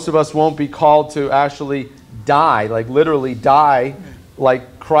 most of us won't be called to actually die, like literally die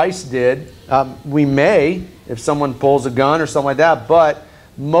like Christ did. We may, if someone pulls a gun or something like that, but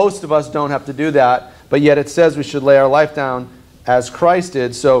most of us don't have to do that. But yet it says we should lay our life down as Christ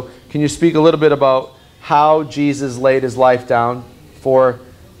did. So can you speak a little bit about how Jesus laid his life down for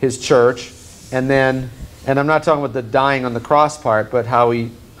his church? And I'm not talking about the dying on the cross part, but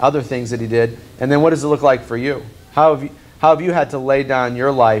other things that he did. And then what does it look like for you? How have you had to lay down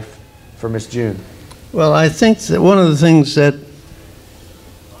your life for Miss June? Well, I think that one of the things that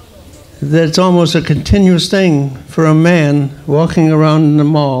that it's almost a continuous thing for a man walking around in the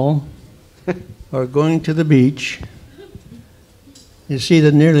mall or going to the beach. You see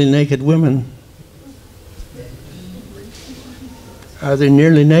the nearly naked women. Are they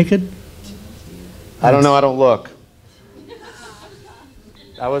nearly naked? I don't know. I don't look.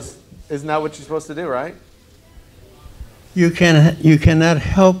 Isn't that what you're supposed to do, right? You cannot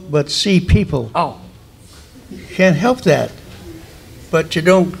help but see people. Oh. You can't help that. But you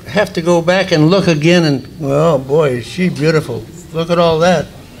don't have to go back and look again and, well, boy, is she beautiful. Look at all that.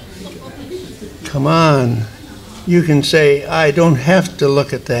 Come on. You can say, I don't have to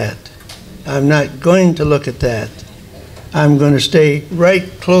look at that. I'm not going to look at that. I'm going to stay right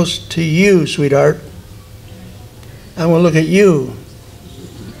close to you, sweetheart. I'm going to look at you,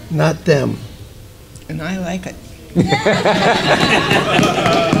 not them. And I like it.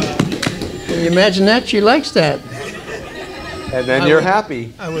 Can you imagine that? She likes that. And then you're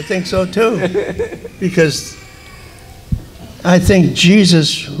happy. I would think so too. Because I think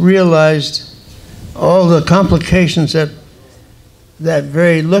Jesus realized all the complications that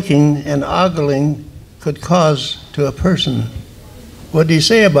very looking and ogling could cause to a person. What did he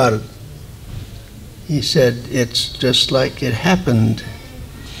say about it? He said, it's just like it happened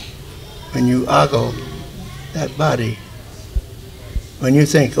when you ogle that body. When you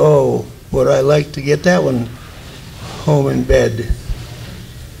think, oh, would I like to get that one home in bed?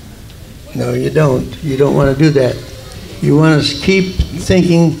 No, you don't. You don't want to do that. You want to keep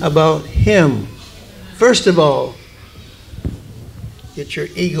thinking about him. First of all, get your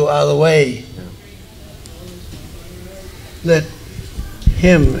ego out of the way. Let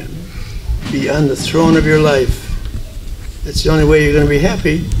him be on the throne of your life. That's the only way you're going to be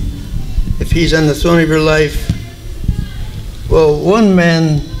happy. If he's on the throne of your life. Well, one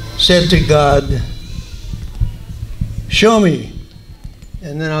man said to God, show me,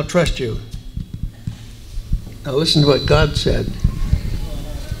 and then I'll trust you. Now listen to what God said.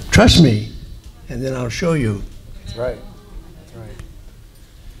 Trust me, and then I'll show you. That's right. That's right.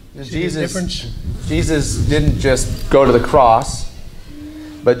 Jesus didn't just go to the cross,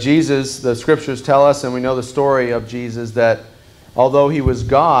 but Jesus, the scriptures tell us, and we know the story of Jesus, that although he was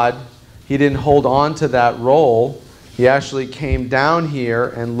God, he didn't hold on to that role. He actually came down here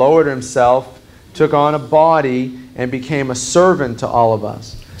and lowered himself, took on a body, and became a servant to all of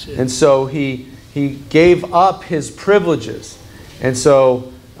us. And so he gave up his privileges. And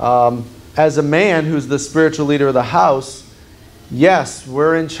so as a man who's the spiritual leader of the house, yes,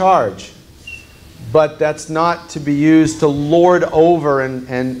 we're in charge. But that's not to be used to lord over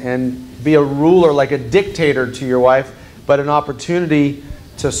and be a ruler like a dictator to your wife, but an opportunity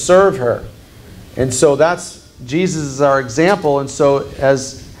to serve her. And so Jesus is our example. And so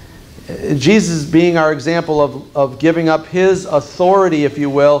as Jesus being our example of giving up his authority, if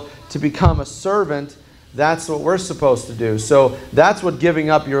you will, to become a servant, that's what we're supposed to do. So that's what giving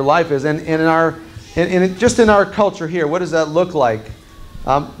up your life is. And just in our culture here, what does that look like?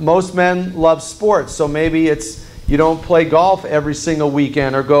 Most men love sports, so maybe it's you don't play golf every single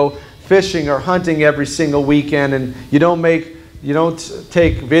weekend or go fishing or hunting every single weekend, and you don't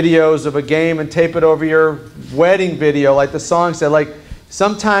take videos of a game and tape it over your wedding video like the song said. Like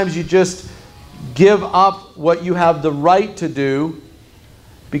sometimes you just give up what you have the right to do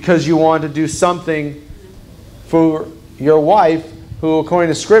because you want to do something for your wife, who according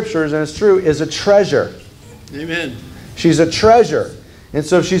to scriptures, and it's true, is a treasure. Amen. She's a treasure. And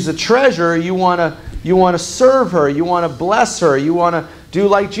so if she's a treasure, you want to serve her, you want to bless her, you want to do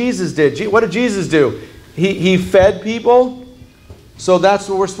like Jesus did. What did Jesus do? He fed people. So that's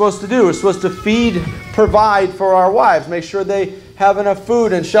what we're supposed to do. We're supposed to feed, provide for our wives, make sure they have enough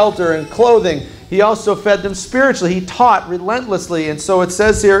food and shelter and clothing. He also fed them spiritually. He taught relentlessly. And so it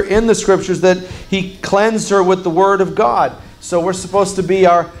says here in the scriptures that he cleansed her with the word of God. So we're supposed to be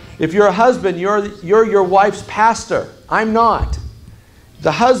if you're a husband, you're your wife's pastor. I'm not.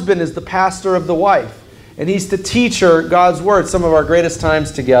 The husband is the pastor of the wife. And he's to teach her God's word. Some of our greatest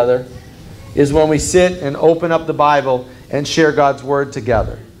times together is when we sit and open up the Bible and share God's word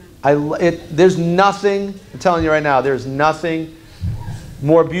together. There's nothing, I'm telling you right now, there's nothing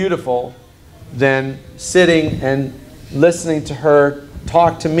more beautiful than sitting and listening to her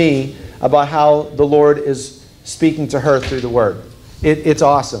talk to me about how the Lord is speaking to her through the word. It's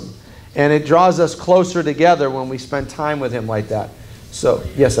awesome. And it draws us closer together when we spend time with him like that. So,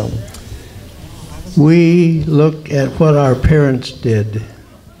 yes, Elmer. We look at what our parents did.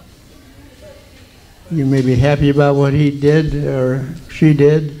 You may be happy about what he did or she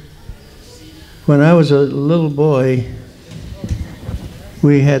did. When I was a little boy,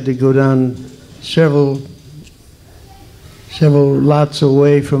 we had to go down several lots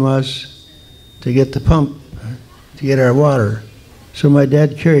away from us to get the pump, to get our water. So my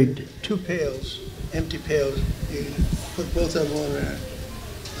dad carried 2 pails, empty pails. He put both of them on there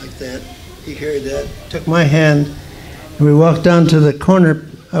like that. He carried that, took my hand, and we walked down to the corner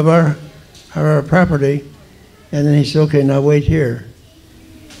of our property, and then he said, okay, now wait here.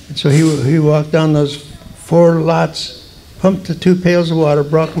 And so he walked down those 4 lots, pumped the 2 pails of water,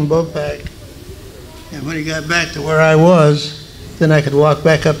 brought them both back, and when he got back to where I was, then I could walk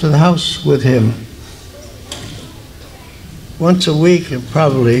back up to the house with him. Once a week,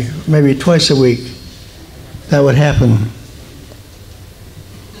 probably, maybe twice a week, that would happen.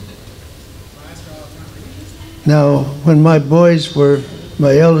 Now, when my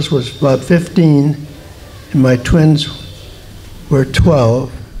eldest was about 15, and my twins were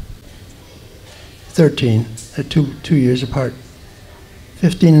 12, 13, they're 2 years apart,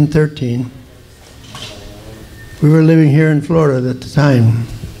 15 and 13. We were living here in Florida at the time.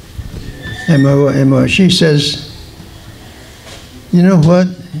 And she says, you know what?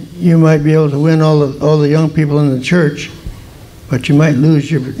 You might be able to win all the young people in the church, but you might lose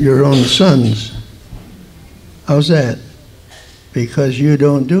your own sons. How's that? Because you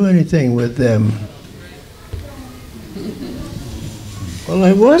don't do anything with them. Well,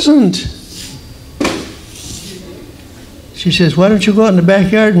 I wasn't. She says, why don't you go out in the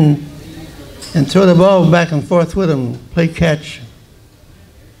backyard and throw the ball back and forth with them, play catch.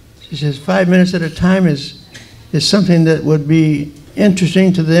 She says 5 minutes at a time is something that would be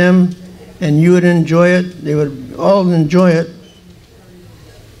interesting to them, and you would enjoy it. They would all enjoy it.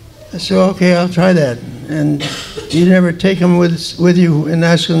 I said, okay, I'll try that. And you never take them with you and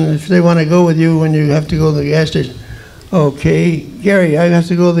ask them if they want to go with you when you have to go to the gas station. Okay, Gary, I have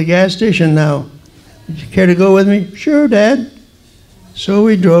to go to the gas station now. Would you care to go with me? Sure, Dad. So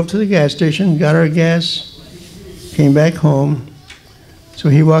we drove to the gas station, got our gas, came back home. So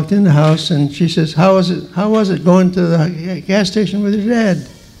he walked in the house, and she says, how was it going to the gas station with your dad?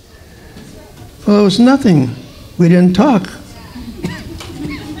 Well, it was nothing. We didn't talk.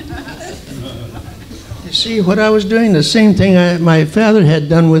 You see, what I was doing, the same thing my father had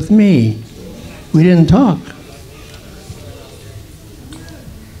done with me. We didn't talk.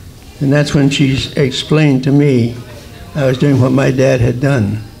 And that's when she explained to me I was doing what my dad had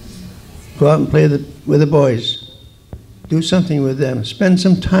done. Go out and play with the boys. Do something with them. Spend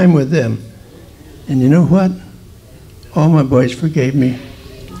some time with them. And you know what? All my boys forgave me.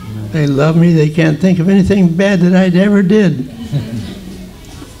 They love me. They can't think of anything bad that I ever did.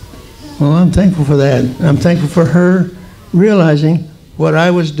 Well, I'm thankful for that. I'm thankful for her realizing what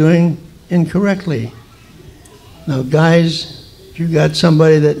I was doing incorrectly. Now, guys, if you got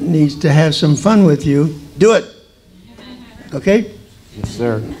somebody that needs to have some fun with you, do it. Okay? Yes,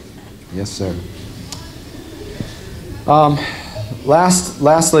 sir. Yes, sir.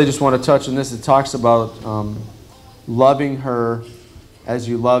 Lastly, I just want to touch on this. It talks about loving her as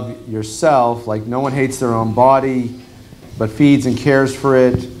you love yourself. Like, no one hates their own body, but feeds and cares for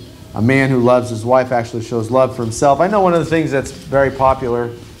it. A man who loves his wife actually shows love for himself. I know one of the things that's very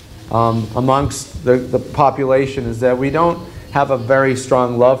popular amongst the population is that we don't have a very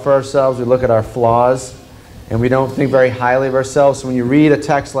strong love for ourselves. We look at our flaws, and we don't think very highly of ourselves. So when you read a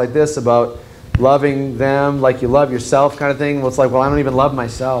text like this about loving them like you love yourself kind of thing, well, it's like, well, I don't even love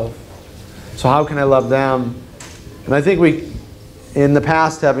myself. So how can I love them? And I think we, in the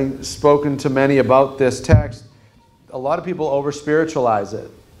past, having spoken to many about this text, a lot of people over-spiritualize it.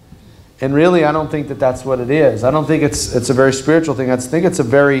 And really, I don't think that that's what it is. I don't think it's a very spiritual thing. I think it's a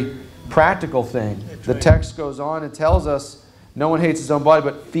very practical thing. Right. The text goes on and tells us no one hates his own body,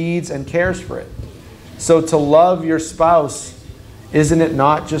 but feeds and cares for it. So to love your spouse, isn't it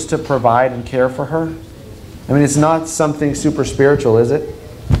not just to provide and care for her? I mean, it's not something super spiritual, is it?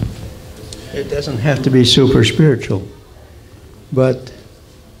 It doesn't have to be super spiritual. But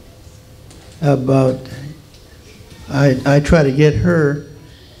I try to get her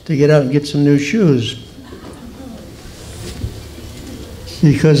to get out and get some new shoes,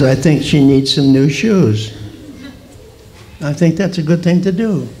 because I think she needs some new shoes. I think that's a good thing to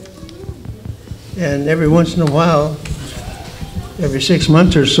do. And every once in a while, every 6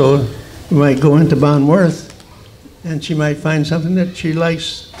 months or so, we might go into Bonworth, and she might find something that she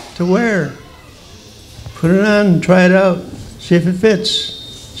likes to wear. Put it on, try it out, see if it fits,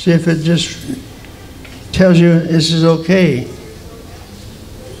 see if it just tells you this is okay.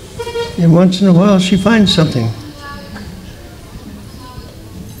 And once in a while, she finds something.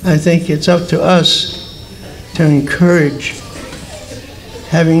 I think it's up to us to encourage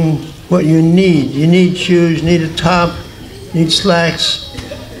having what you need. You need shoes, you need a top, you need slacks,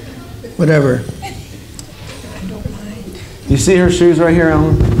 whatever. You see her shoes right here,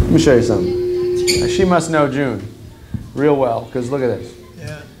 Ellen? Let me show you something. She must know June real well, because look at this.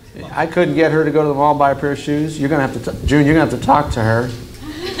 Yeah. I couldn't get her to go to the mall and buy a pair of shoes. You're gonna have to, June. You're gonna have to talk to her.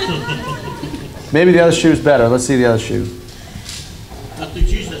 Maybe the other shoe's better. Let's see the other shoe. After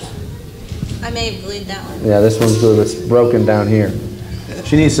Jesus. I may have glued that one. Yeah, this one's good. It's broken down here.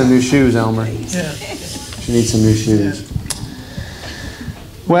 She needs some new shoes, Elmer. Yeah. She needs some new shoes.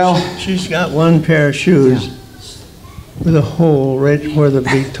 Well, She's got one pair of shoes with a hole right where the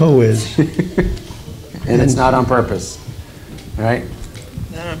big toe is. and it's not on purpose, right?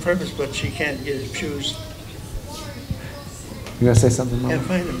 Not on purpose, but she can't get his shoes. You gonna say something, Mom? Can't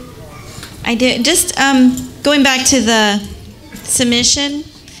find them. I did. Just going back to the submission,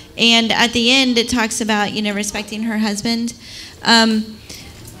 and at the end it talks about, respecting her husband.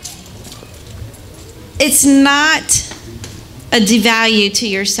 It's not a devalue to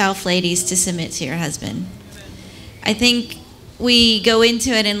yourself, ladies, to submit to your husband. I think we go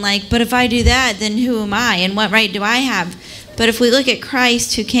into it and but if I do that, then who am I and what right do I have? But if we look at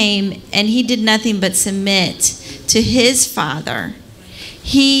Christ, who came and he did nothing but submit to his Father.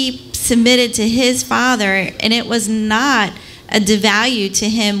 He submitted to his Father, and it was not a devalue to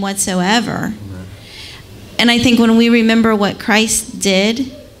him whatsoever. And I think when we remember what Christ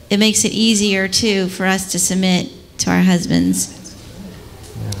did, it makes it easier too for us to submit to our husbands.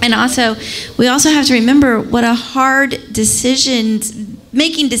 And also, we also have to remember what a hard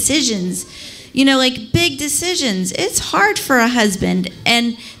making decisions, big decisions. It's hard for a husband,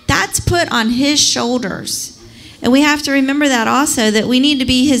 and that's put on his shoulders. And we have to remember that also, that we need to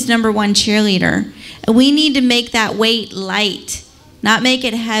be his number one cheerleader. And we need to make that weight light, not make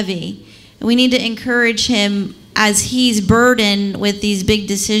it heavy. And we need to encourage him as he's burdened with these big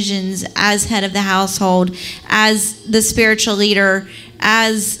decisions as head of the household, as the spiritual leader,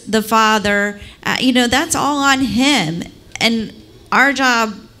 as the father. That's all on him. And our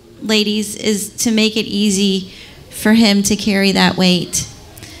job, ladies, is to make it easy for him to carry that weight.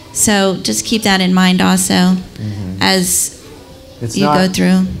 So just keep that in mind also as you go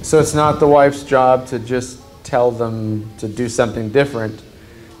through. So it's not the wife's job to just tell them to do something different.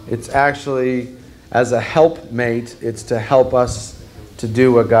 It's actually, as a helpmate, it's to help us to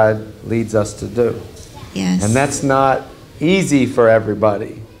do what God leads us to do. Yes. And that's not easy for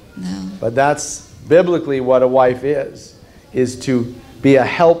everybody. No. But that's biblically what a wife is to be a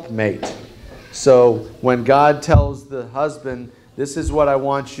helpmate. So when God tells the husband, this is what I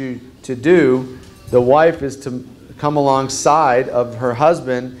want you to do, the wife is to come alongside of her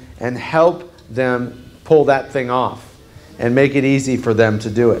husband and help them pull that thing off and make it easy for them to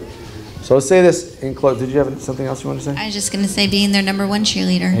do it. So let's say this in close. Did you have something else you want to say? I was just going to say being their number one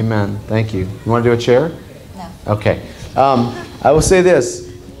cheerleader. Amen. Thank you. You want to do a chair? No. Okay. I will say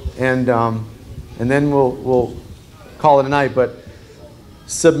this, and then we'll call it a night. But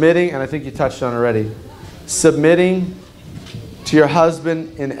submitting, and I think you touched on it already, submitting to your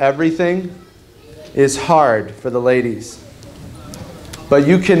husband in everything is hard for the ladies. But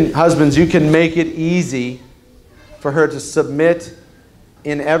husbands, you can make it easy for her to submit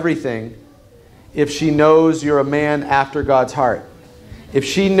in everything if she knows you're a man after God's heart. If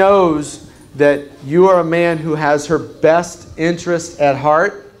she knows that you are a man who has her best interest at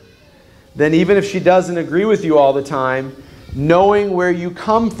heart, then even if she doesn't agree with you all the time, knowing where you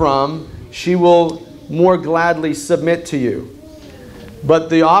come from, she will more gladly submit to you. But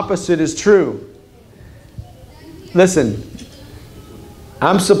the opposite is true. Listen,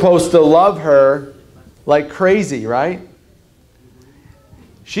 I'm supposed to love her like crazy, right?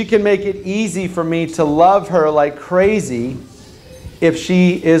 She can make it easy for me to love her like crazy if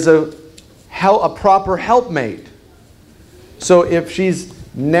she is a proper helpmate. So if she's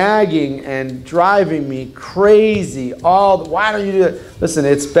nagging and driving me crazy, why don't you do that? Listen,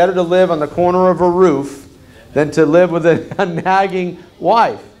 it's better to live on the corner of a roof than to live with a nagging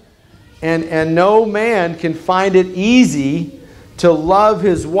wife. And no man can find it easy to love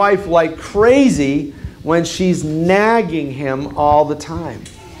his wife like crazy when she's nagging him all the time.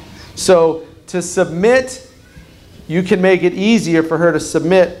 So to submit, you can make it easier for her to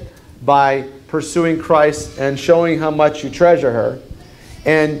submit by pursuing Christ and showing how much you treasure her.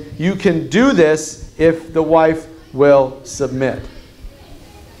 And you can do this if the wife will submit.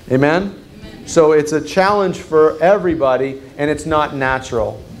 Amen? So it's a challenge for everybody, and it's not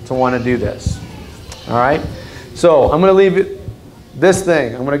natural to want to do this. All right? So I'm going to leave this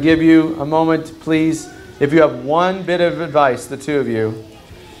thing. I'm going to give you a moment, please. If you have one bit of advice, the two of you,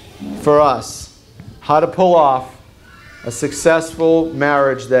 for us, how to pull off a successful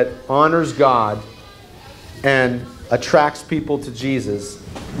marriage that honors God and attracts people to Jesus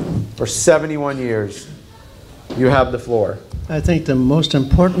for 71 years, you have the floor. I think the most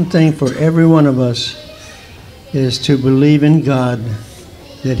important thing for every one of us is to believe in God,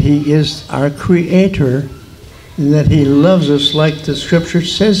 that He is our Creator, and that He loves us like the Scripture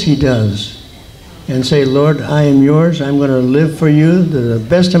says He does. And say, Lord, I am yours. I'm going to live for you to the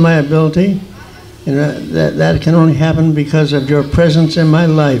best of my ability. And that can only happen because of your presence in my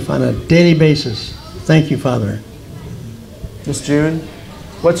life on a daily basis. Thank you, Father. Miss June,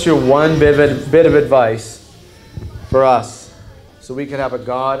 what's your one bit of advice for us so we could have a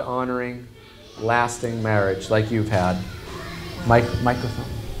God-honoring, lasting marriage like you've had? Microphone,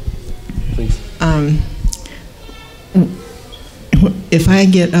 please. If I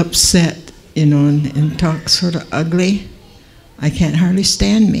get upset, and talk sort of ugly, I can't hardly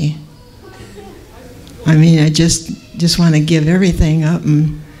stand me. I mean, I just want to give everything up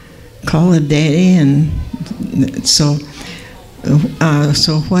and call it day. And so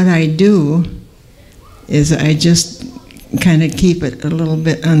what I do is I just kind of keep it a little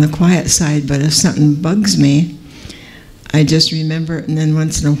bit on the quiet side. But if something bugs me, I just remember it, and then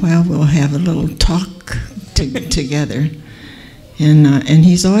once in a while we'll have a little talk together. And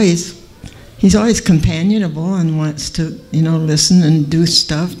he's always companionable and wants to, listen and do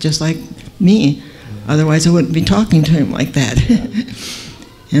stuff just like me. Otherwise, I wouldn't be talking to him like that.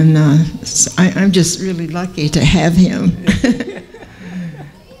 And I'm just really lucky to have him.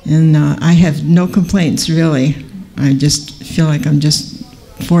 And I have no complaints, really. I just feel like I'm just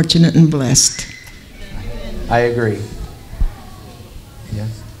fortunate and blessed. I agree.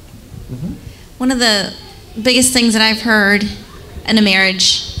 Yes? Mm-hmm. One of the biggest things that I've heard in a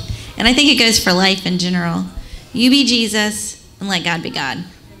marriage, and I think it goes for life in general, you be Jesus and let God be God.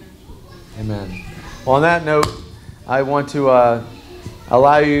 Amen. Well, on that note, I want to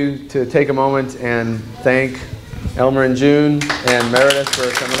allow you to take a moment and thank Elmer and June and Meredith for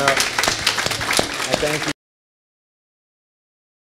coming up. I thank